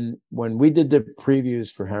 when we did the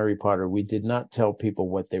previews for Harry Potter, we did not tell people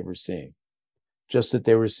what they were seeing, just that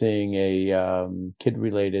they were seeing a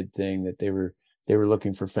kid-related thing, that they were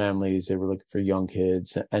looking for families, they were looking for young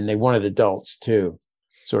kids, and they wanted adults too,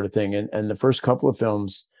 sort of thing. And the first couple of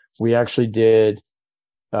films, we actually did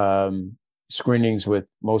screenings with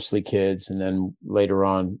mostly kids, and then later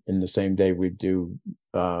on in the same day we'd do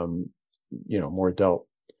more adult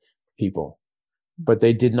people. But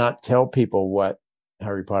they did not tell people what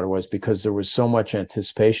Harry Potter was because there was so much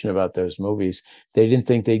anticipation about those movies. They didn't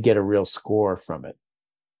think they'd get a real score from it.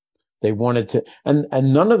 They wanted to, and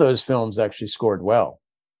none of those films actually scored well.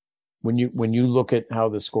 When you look at how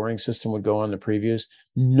the scoring system would go on the previews,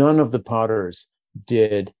 none of the Potters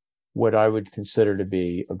did what I would consider to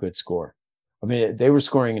be a good score. I mean, they were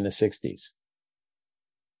scoring in the 60s.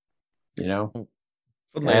 You know,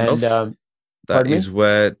 funnily enough,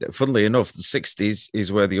 funnily enough, the 60s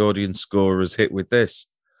is where the audience score is hit with this.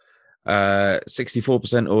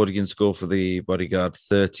 64% audience score for The Bodyguard,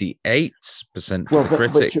 38% for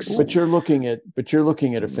critics. But you're looking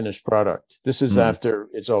at a finished product. This is after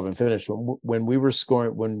it's all been finished. When we were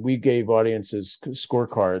scoring, when we gave audiences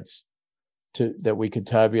scorecards that we could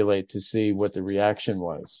tabulate to see what the reaction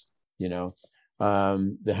was,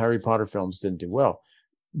 the Harry Potter films didn't do well.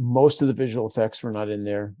 Most of the visual effects were not in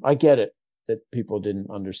there. I get it that people didn't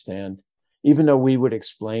understand, even though we would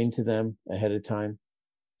explain to them ahead of time.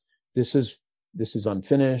 This is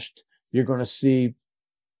unfinished. You're going to see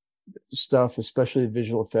stuff, especially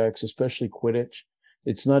visual effects, especially Quidditch.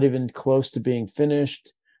 It's not even close to being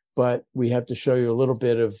finished, but we have to show you a little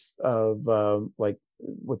bit of like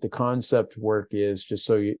what the concept work is, just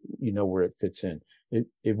so you know where it fits in.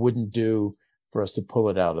 It wouldn't do for us to pull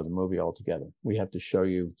it out of the movie altogether. We have to show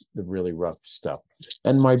you the really rough stuff.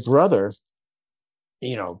 And my brother,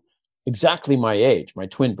 exactly my age, my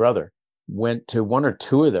twin brother, went to one or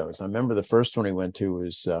two of those. I remember the first one he went to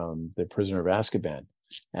was The Prisoner of Azkaban,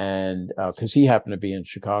 and because he happened to be in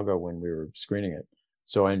Chicago when we were screening it,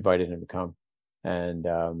 so I invited him to come. And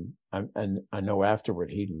I know afterward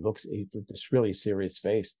he with this really serious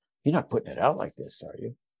face. You're not putting it out like this, are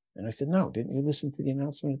you? And I said, no. Didn't you listen to the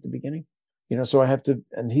announcement at the beginning? So I have to,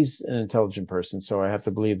 and he's an intelligent person, so I have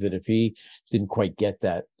to believe that if he didn't quite get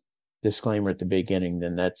that disclaimer at the beginning,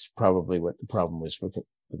 then that's probably what the problem was with a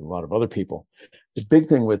lot of other people. The big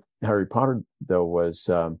thing with Harry Potter, though, was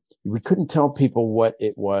we couldn't tell people what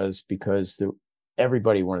it was because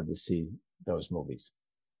everybody wanted to see those movies.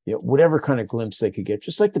 Whatever kind of glimpse they could get,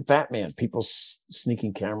 just like the Batman, people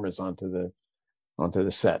sneaking cameras onto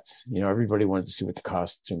the sets. Everybody wanted to see what the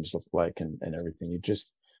costumes looked like and everything.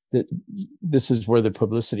 This is where the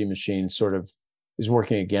publicity machine sort of is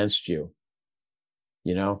working against you.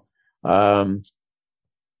 you know.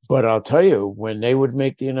 But I'll tell you, when they would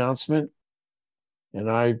make the announcement, and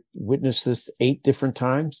I witnessed this 8 different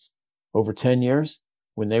times over 10 years,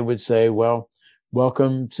 when they would say, well,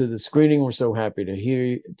 welcome to the screening. We're so happy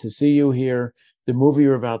to see you here. The movie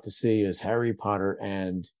you're about to see is Harry Potter,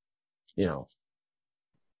 and,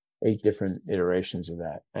 8 different iterations of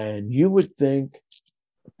that. And you would think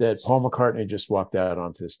that Paul McCartney just walked out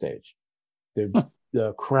onto the stage.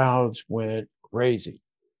 The crowds went crazy,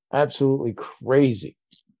 absolutely crazy.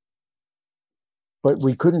 But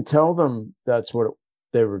we couldn't tell them that's what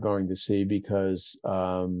they were going to see, because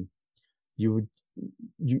you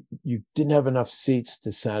didn't have enough seats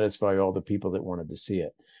to satisfy all the people that wanted to see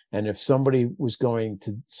it. And if somebody was going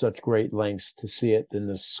to such great lengths to see it, then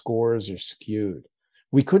the scores are skewed.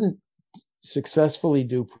 We couldn't successfully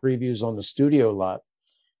do previews on the studio lot,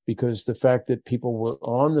 because the fact that people were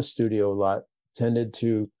on the studio lot tended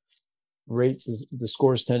to rate, the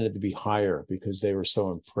scores tended to be higher, because they were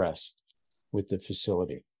so impressed with the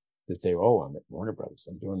facility that I'm at Warner Brothers,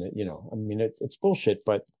 I'm doing it, I mean, it's bullshit,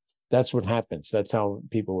 but that's what happens. That's how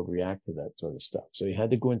people would react to that sort of stuff. So you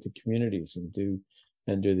had to go into communities and do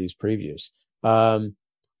these previews.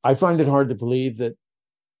 I find it hard to believe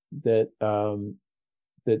that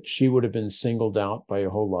she would have been singled out by a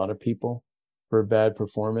whole lot of people for a bad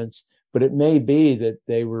performance, but it may be that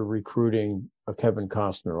they were recruiting a Kevin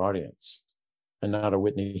Costner audience and not a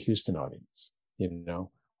Whitney Houston audience,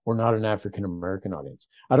 or not an African-American audience.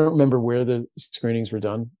 I don't remember where the screenings were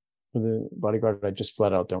done for The Bodyguard. I just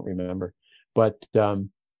flat out don't remember. But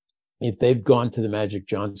if they've gone to the Magic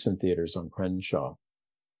Johnson theaters on Crenshaw,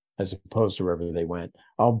 as opposed to wherever they went,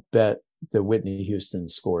 I'll bet the Whitney Houston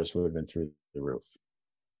scores would have been through the roof.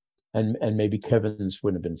 And maybe Kevin's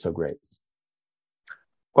wouldn't have been so great.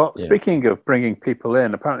 Well, speaking of bringing people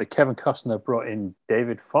in, apparently Kevin Costner brought in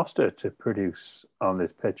David Foster to produce on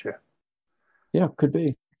this picture. Yeah, could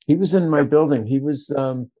be. He was in my building. He was,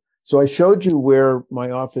 so I showed you where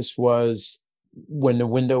my office was when the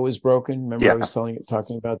window was broken. Remember, I was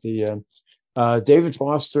talking about the, David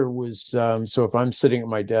Foster was, so if I'm sitting at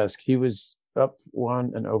my desk, he was up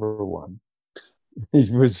 1 and over 1. He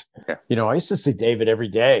was, I used to see David every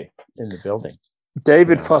day in the building.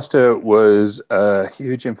 David Foster was a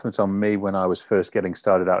huge influence on me when I was first getting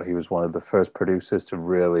started out. He was one of the first producers to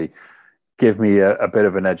really give me a bit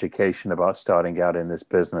of an education about starting out in this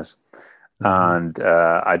business. And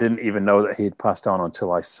I didn't even know that he'd passed on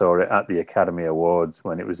until I saw it at the Academy Awards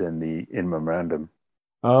when it was in memorandum.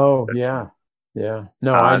 Oh, yeah. Yeah.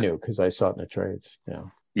 No, I knew, because I saw it in the trades. Yeah.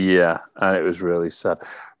 Yeah. And it was really sad.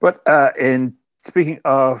 But in speaking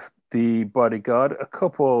of The Bodyguard, a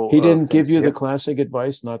couple. He didn't give you the classic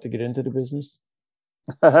advice not to get into the business?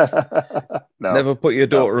 No. Never put your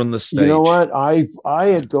daughter on the stage. You know what? I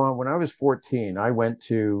had gone when I was 14. I went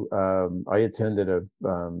to I attended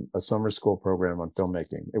a summer school program on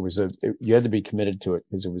filmmaking. It was you had to be committed to it,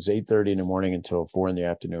 because it was 8:30 in the morning until 4 in the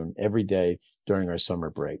afternoon every day during our summer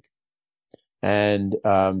break. And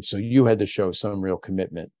so you had to show some real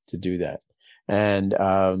commitment to do that. And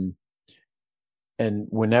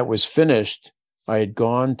when that was finished, I had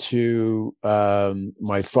gone to,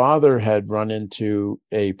 my father had run into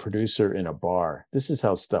a producer in a bar. This is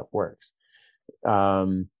how stuff works.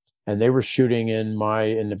 And they were shooting in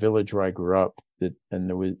the village where I grew up,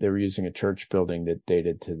 and they were using a church building that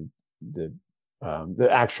dated to the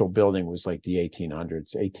actual building was like the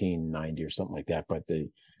 1800s, 1890 or something like that. But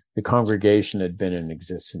the congregation had been in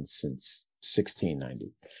existence since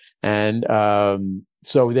 1690. And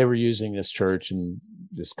so they were using this church, and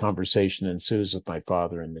this conversation ensues with my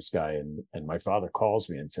father and this guy. And my father calls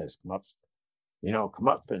me and says, come up,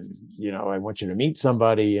 and, I want you to meet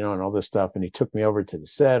somebody, and all this stuff. And he took me over to the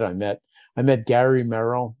set. I met Gary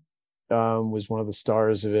Merrill, was one of the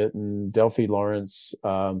stars of it, and Delphi Lawrence,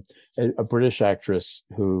 a British actress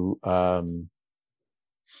who,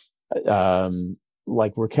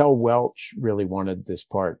 like Raquel Welch really wanted this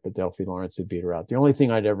part, but Delphi Lawrence had beat her out. The only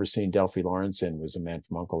thing I'd ever seen Delphi Lawrence in was a Man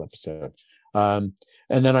from U.N.C.L.E. episode.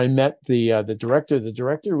 And then I met the director. The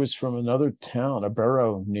director was from another town, a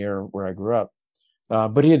borough near where I grew up.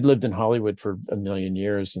 But he had lived in Hollywood for a million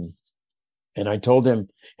years. And I told him,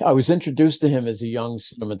 I was introduced to him as a young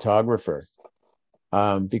cinematographer,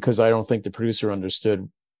 because I don't think the producer understood.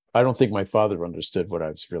 I don't think my father understood what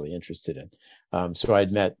I was really interested in. So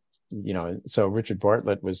I'd met, so Richard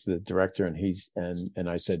Bartlett was the director, and he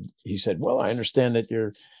said, well, I understand that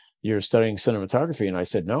you're studying cinematography. And I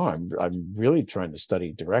said, no, I'm really trying to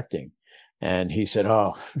study directing. And he said,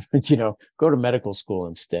 oh, go to medical school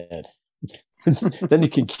instead. Then you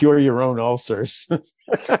can cure your own ulcers.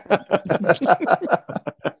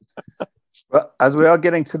 But as we are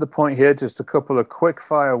getting to the point here, just a couple of quick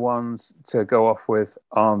fire ones to go off with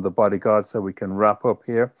on The Bodyguard so we can wrap up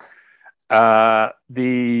here.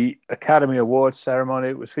 The Academy Awards ceremony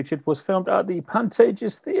it was featured was filmed at the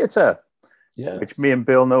Pantages Theatre, which me and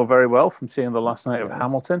Bill know very well from seeing the last night of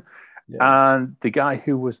Hamilton. Yes. And the guy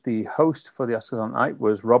who was the host for the Oscars on night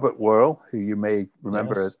was Robert Wuhl, who you may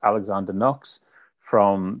remember as Alexander Knox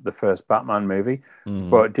from the first Batman movie.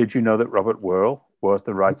 But did you know that Robert Wuhl was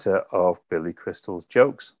the writer of Billy Crystal's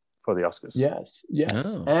jokes for the Oscars? Yes.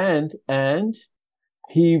 Oh. And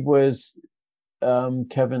he was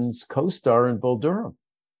Kevin's co-star in Bull Durham.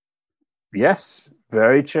 Yes,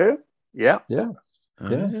 very true. Yeah.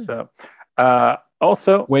 So,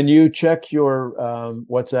 also, when you check your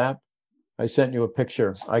WhatsApp, I sent you a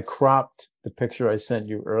picture. I cropped the picture I sent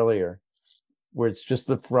you earlier, where it's just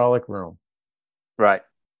the frolic room. Right.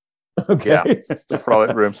 Okay. Yeah, the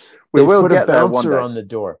frolic room. We will get there one day. On the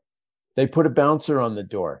door. They put a bouncer on the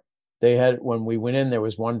door. They had, when we went in, there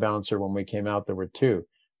was one bouncer. When we came out, there were two.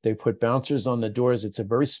 They put bouncers on the doors. It's a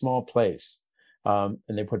very small place. And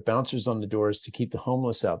they put bouncers on the doors to keep the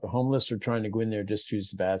homeless out. The homeless are trying to go in there just to use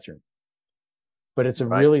the bathroom. But it's a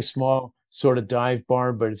really small sort of dive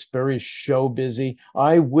bar, but it's very show busy.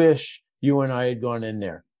 I wish you and I had gone in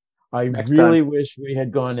there. I really wish we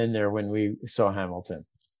had gone in there when we saw Hamilton.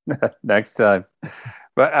 Next time.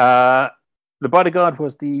 But The Bodyguard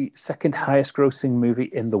was the second highest grossing movie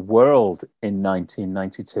in the world in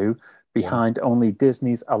 1992, behind only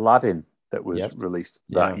Disney's Aladdin that was released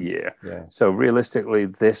that year. Yeah. So realistically,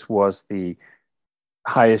 this was the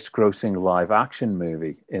highest grossing live action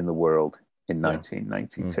movie in the world in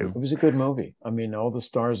 1992. It was a good movie. I mean, all the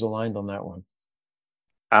stars aligned on that one.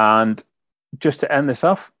 And just to end this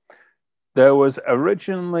off, there was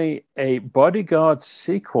originally a Bodyguard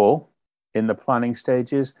sequel in the planning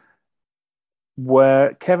stages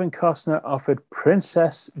where Kevin Costner offered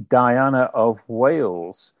Princess Diana of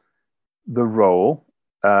Wales the role,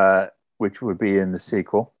 which would be in the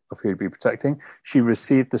sequel of who he'd be protecting. She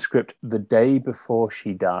received the script the day before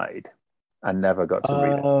she died and never got to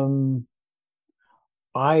read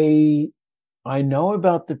it. I know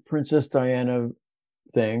about the Princess Diana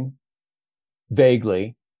thing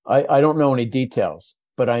vaguely. I don't know any details,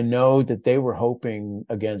 but I know that they were hoping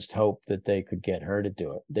against hope that they could get her to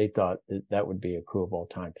do it. They thought that would be a coup of all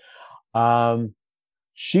time.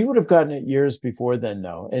 She would have gotten it years before then,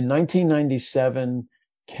 though. In 1997,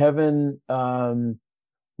 Kevin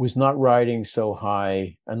was not riding so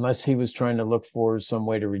high unless he was trying to look for some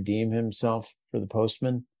way to redeem himself for The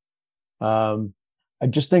Postman. I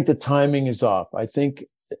just think the timing is off. I think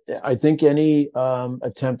any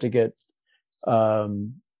attempt to get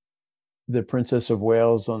the Princess of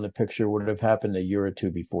Wales on the picture would have happened a year or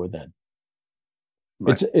two before then.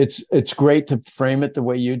 Right. It's great to frame it the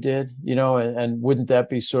way you did, and wouldn't that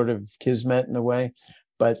be sort of kismet in a way?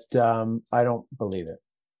 But I don't believe it.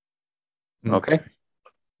 Okay.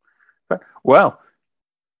 Well,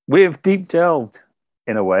 we've deep delved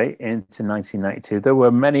in a way into 1992. There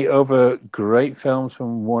were many other great films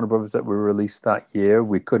from Warner Brothers that were released that year.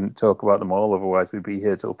 We couldn't talk about them all, otherwise we'd be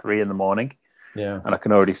here till 3 a.m. Yeah. And I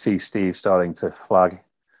can already see Steve starting to flag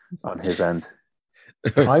on his end.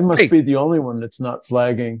 I must be the only one that's not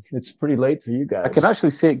flagging. It's pretty late for you guys. I can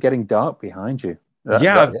actually see it getting dark behind you.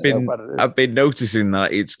 I've been noticing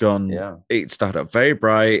that it's gone. Yeah, it started up very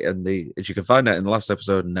bright, and as you can find out in the last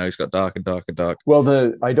episode, and now it's got dark and dark and dark.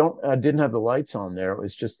 Well, I didn't have the lights on there. It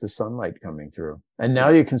was just the sunlight coming through, and now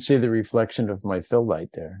you can see the reflection of my fill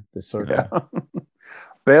light there. The sort of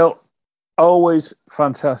Bill. Always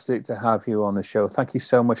fantastic to have you on the show. Thank you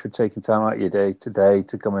so much for taking time out of your day today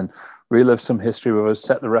to come and relive some history with us,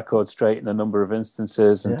 set the record straight in a number of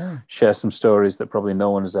instances, and share some stories that probably no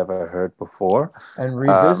one has ever heard before. And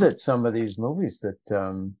revisit some of these movies that,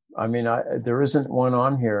 there isn't one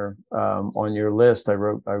on here on your list. I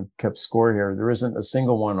kept score here. There isn't a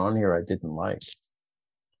single one on here I didn't like.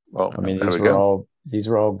 Well, these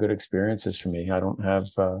were all good experiences for me. I don't have,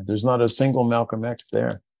 there's not a single Malcolm X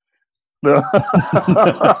there. Brilliant.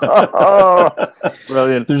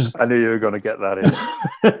 I knew you were going to get that in.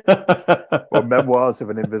 Or Memoirs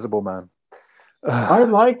of an Invisible Man. I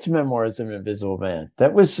liked Memoirs of an Invisible Man.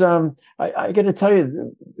 That was I got to tell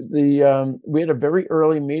you, we had a very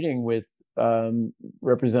early meeting with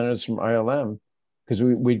representatives from ILM, because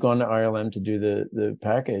we'd gone to ILM to do the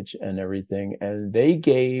package and everything, and they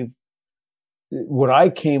gave what I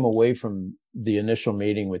came away from the initial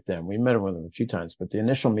meeting with them. We met with them a few times, but the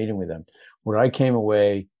initial meeting with them, where I came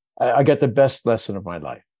away, I got the best lesson of my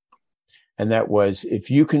life. And that was,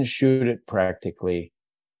 if you can shoot it practically,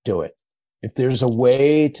 do it. If there's a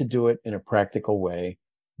way to do it in a practical way,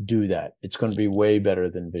 do that. It's going to be way better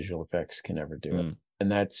than visual effects can ever do it.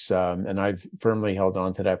 And that's and I've firmly held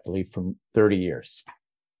on to that belief for 30 years.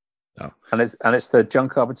 Oh. And it's the John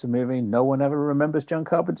Carpenter movie no one ever remembers John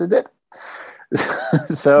Carpenter did.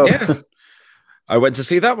 So yeah. I went to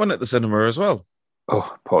see that one at the cinema as well.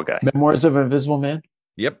 Oh, poor guy. Memoirs of Invisible Man?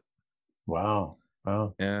 Yep. Wow.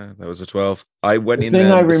 Yeah, that was a 12. I went in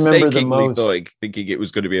there mistakenly thinking it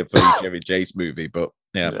was going to be a funny Chevy Chase movie, but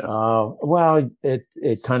yeah. Well, it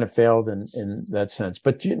kind of failed in that sense.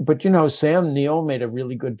 But you know, Sam Neill made a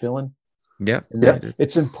really good villain. Yeah.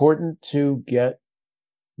 It's important to get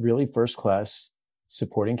really first class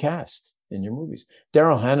supporting cast in your movies.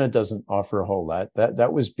 Daryl Hannah doesn't offer a whole lot.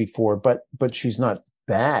 That was before, but she's not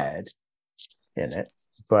bad in it.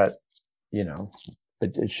 But you know.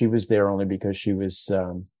 But she was there only because she was,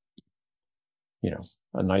 you know,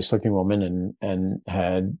 a nice-looking woman and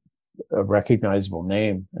had a recognizable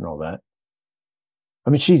name and all that. I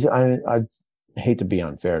mean, I hate to be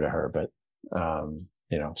unfair to her, but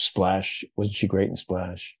you know, Splash, wasn't she great in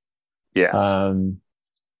Splash? Yes.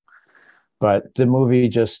 But the movie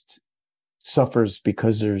just suffers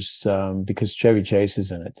because because Chevy Chase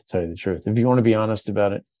is in it. To tell you the truth, if you want to be honest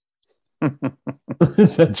about it,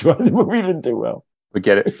 that's why the movie didn't do well. We're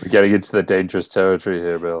getting into the dangerous territory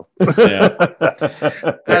here, Bill. Yeah.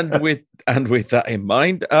 and with that in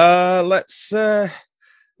mind, let's I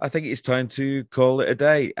think it's time to call it a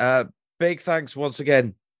day. Big thanks once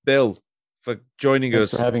again, Bill, for joining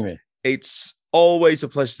us. Thanks for having me. It's always a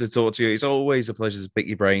pleasure to talk to you. It's always a pleasure to pick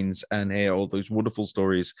your brains and hear all those wonderful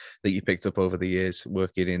stories that you picked up over the years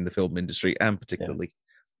working in the film industry and particularly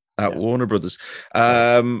at Warner Brothers.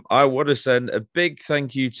 I want to send a big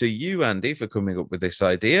thank you to you, Andy, for coming up with this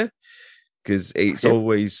idea, because it's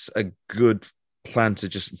always a good plan to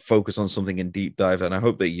just focus on something and deep dive. And I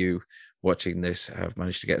hope that you watching this have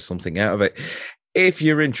managed to get something out of it. If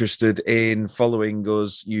you're interested in following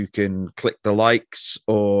us, you can click the likes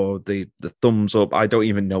or the thumbs up. I don't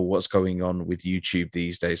even know what's going on with YouTube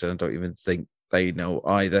these days. I don't even think they know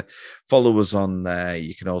either. Follow us on there.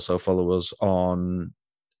 You can also follow us on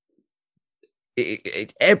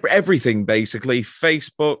everything, basically.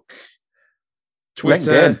 Facebook,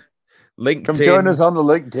 Twitter, LinkedIn. Come join us on the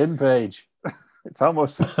LinkedIn page. It's our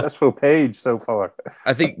most successful page so far.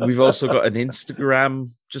 I think we've also got an Instagram,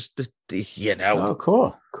 just to, you know.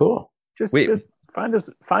 Oh, cool. Just find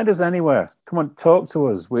us anywhere. Come on, talk to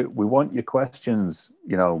us. We want your questions.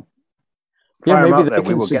 You know, maybe they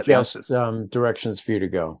can suggest directions for you to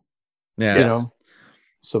go. Yeah, you know,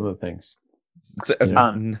 some of the things.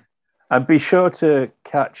 And be sure to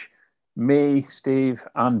catch me, Steve,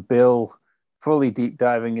 and Bill fully deep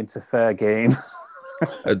diving into Fair Game.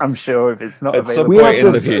 I'm sure if it's not at available some point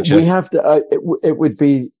in the future, we have to. It would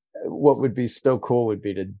be what would be so cool would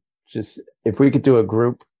be to just if we could do a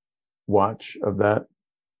group watch of that.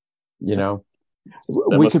 You know,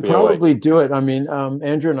 we could probably do it. I mean,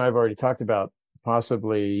 Andrew and I have already talked about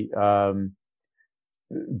possibly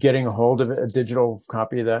getting a hold of a digital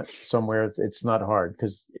copy of that somewhere. It's not hard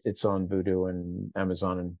because it's on Vudu and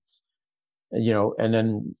Amazon and you know, and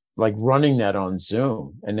then like running that on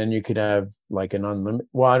Zoom, and then you could have like an unlimited.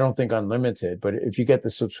 Well, I don't think unlimited, but if you get the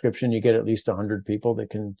subscription, you get at least 100 people that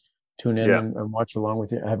can tune in and watch along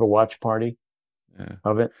with you. Have a watch party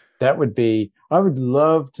of it. That would be. I would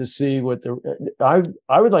love to see what I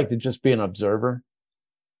would like to just be an observer.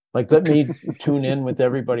 Like, let me tune in with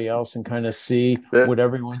everybody else and kind of see what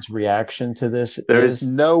everyone's reaction to this is. There is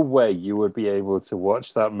no way you would be able to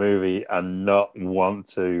watch that movie and not want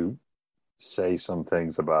to say some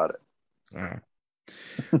things about it.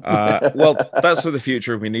 Well, that's for the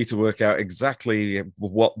future. We need to work out exactly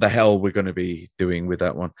what the hell we're going to be doing with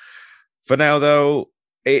that one. For now, though,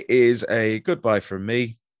 it is a goodbye from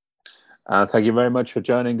me. Thank you very much for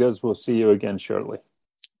joining us. We'll see you again shortly.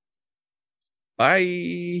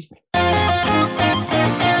 Bye.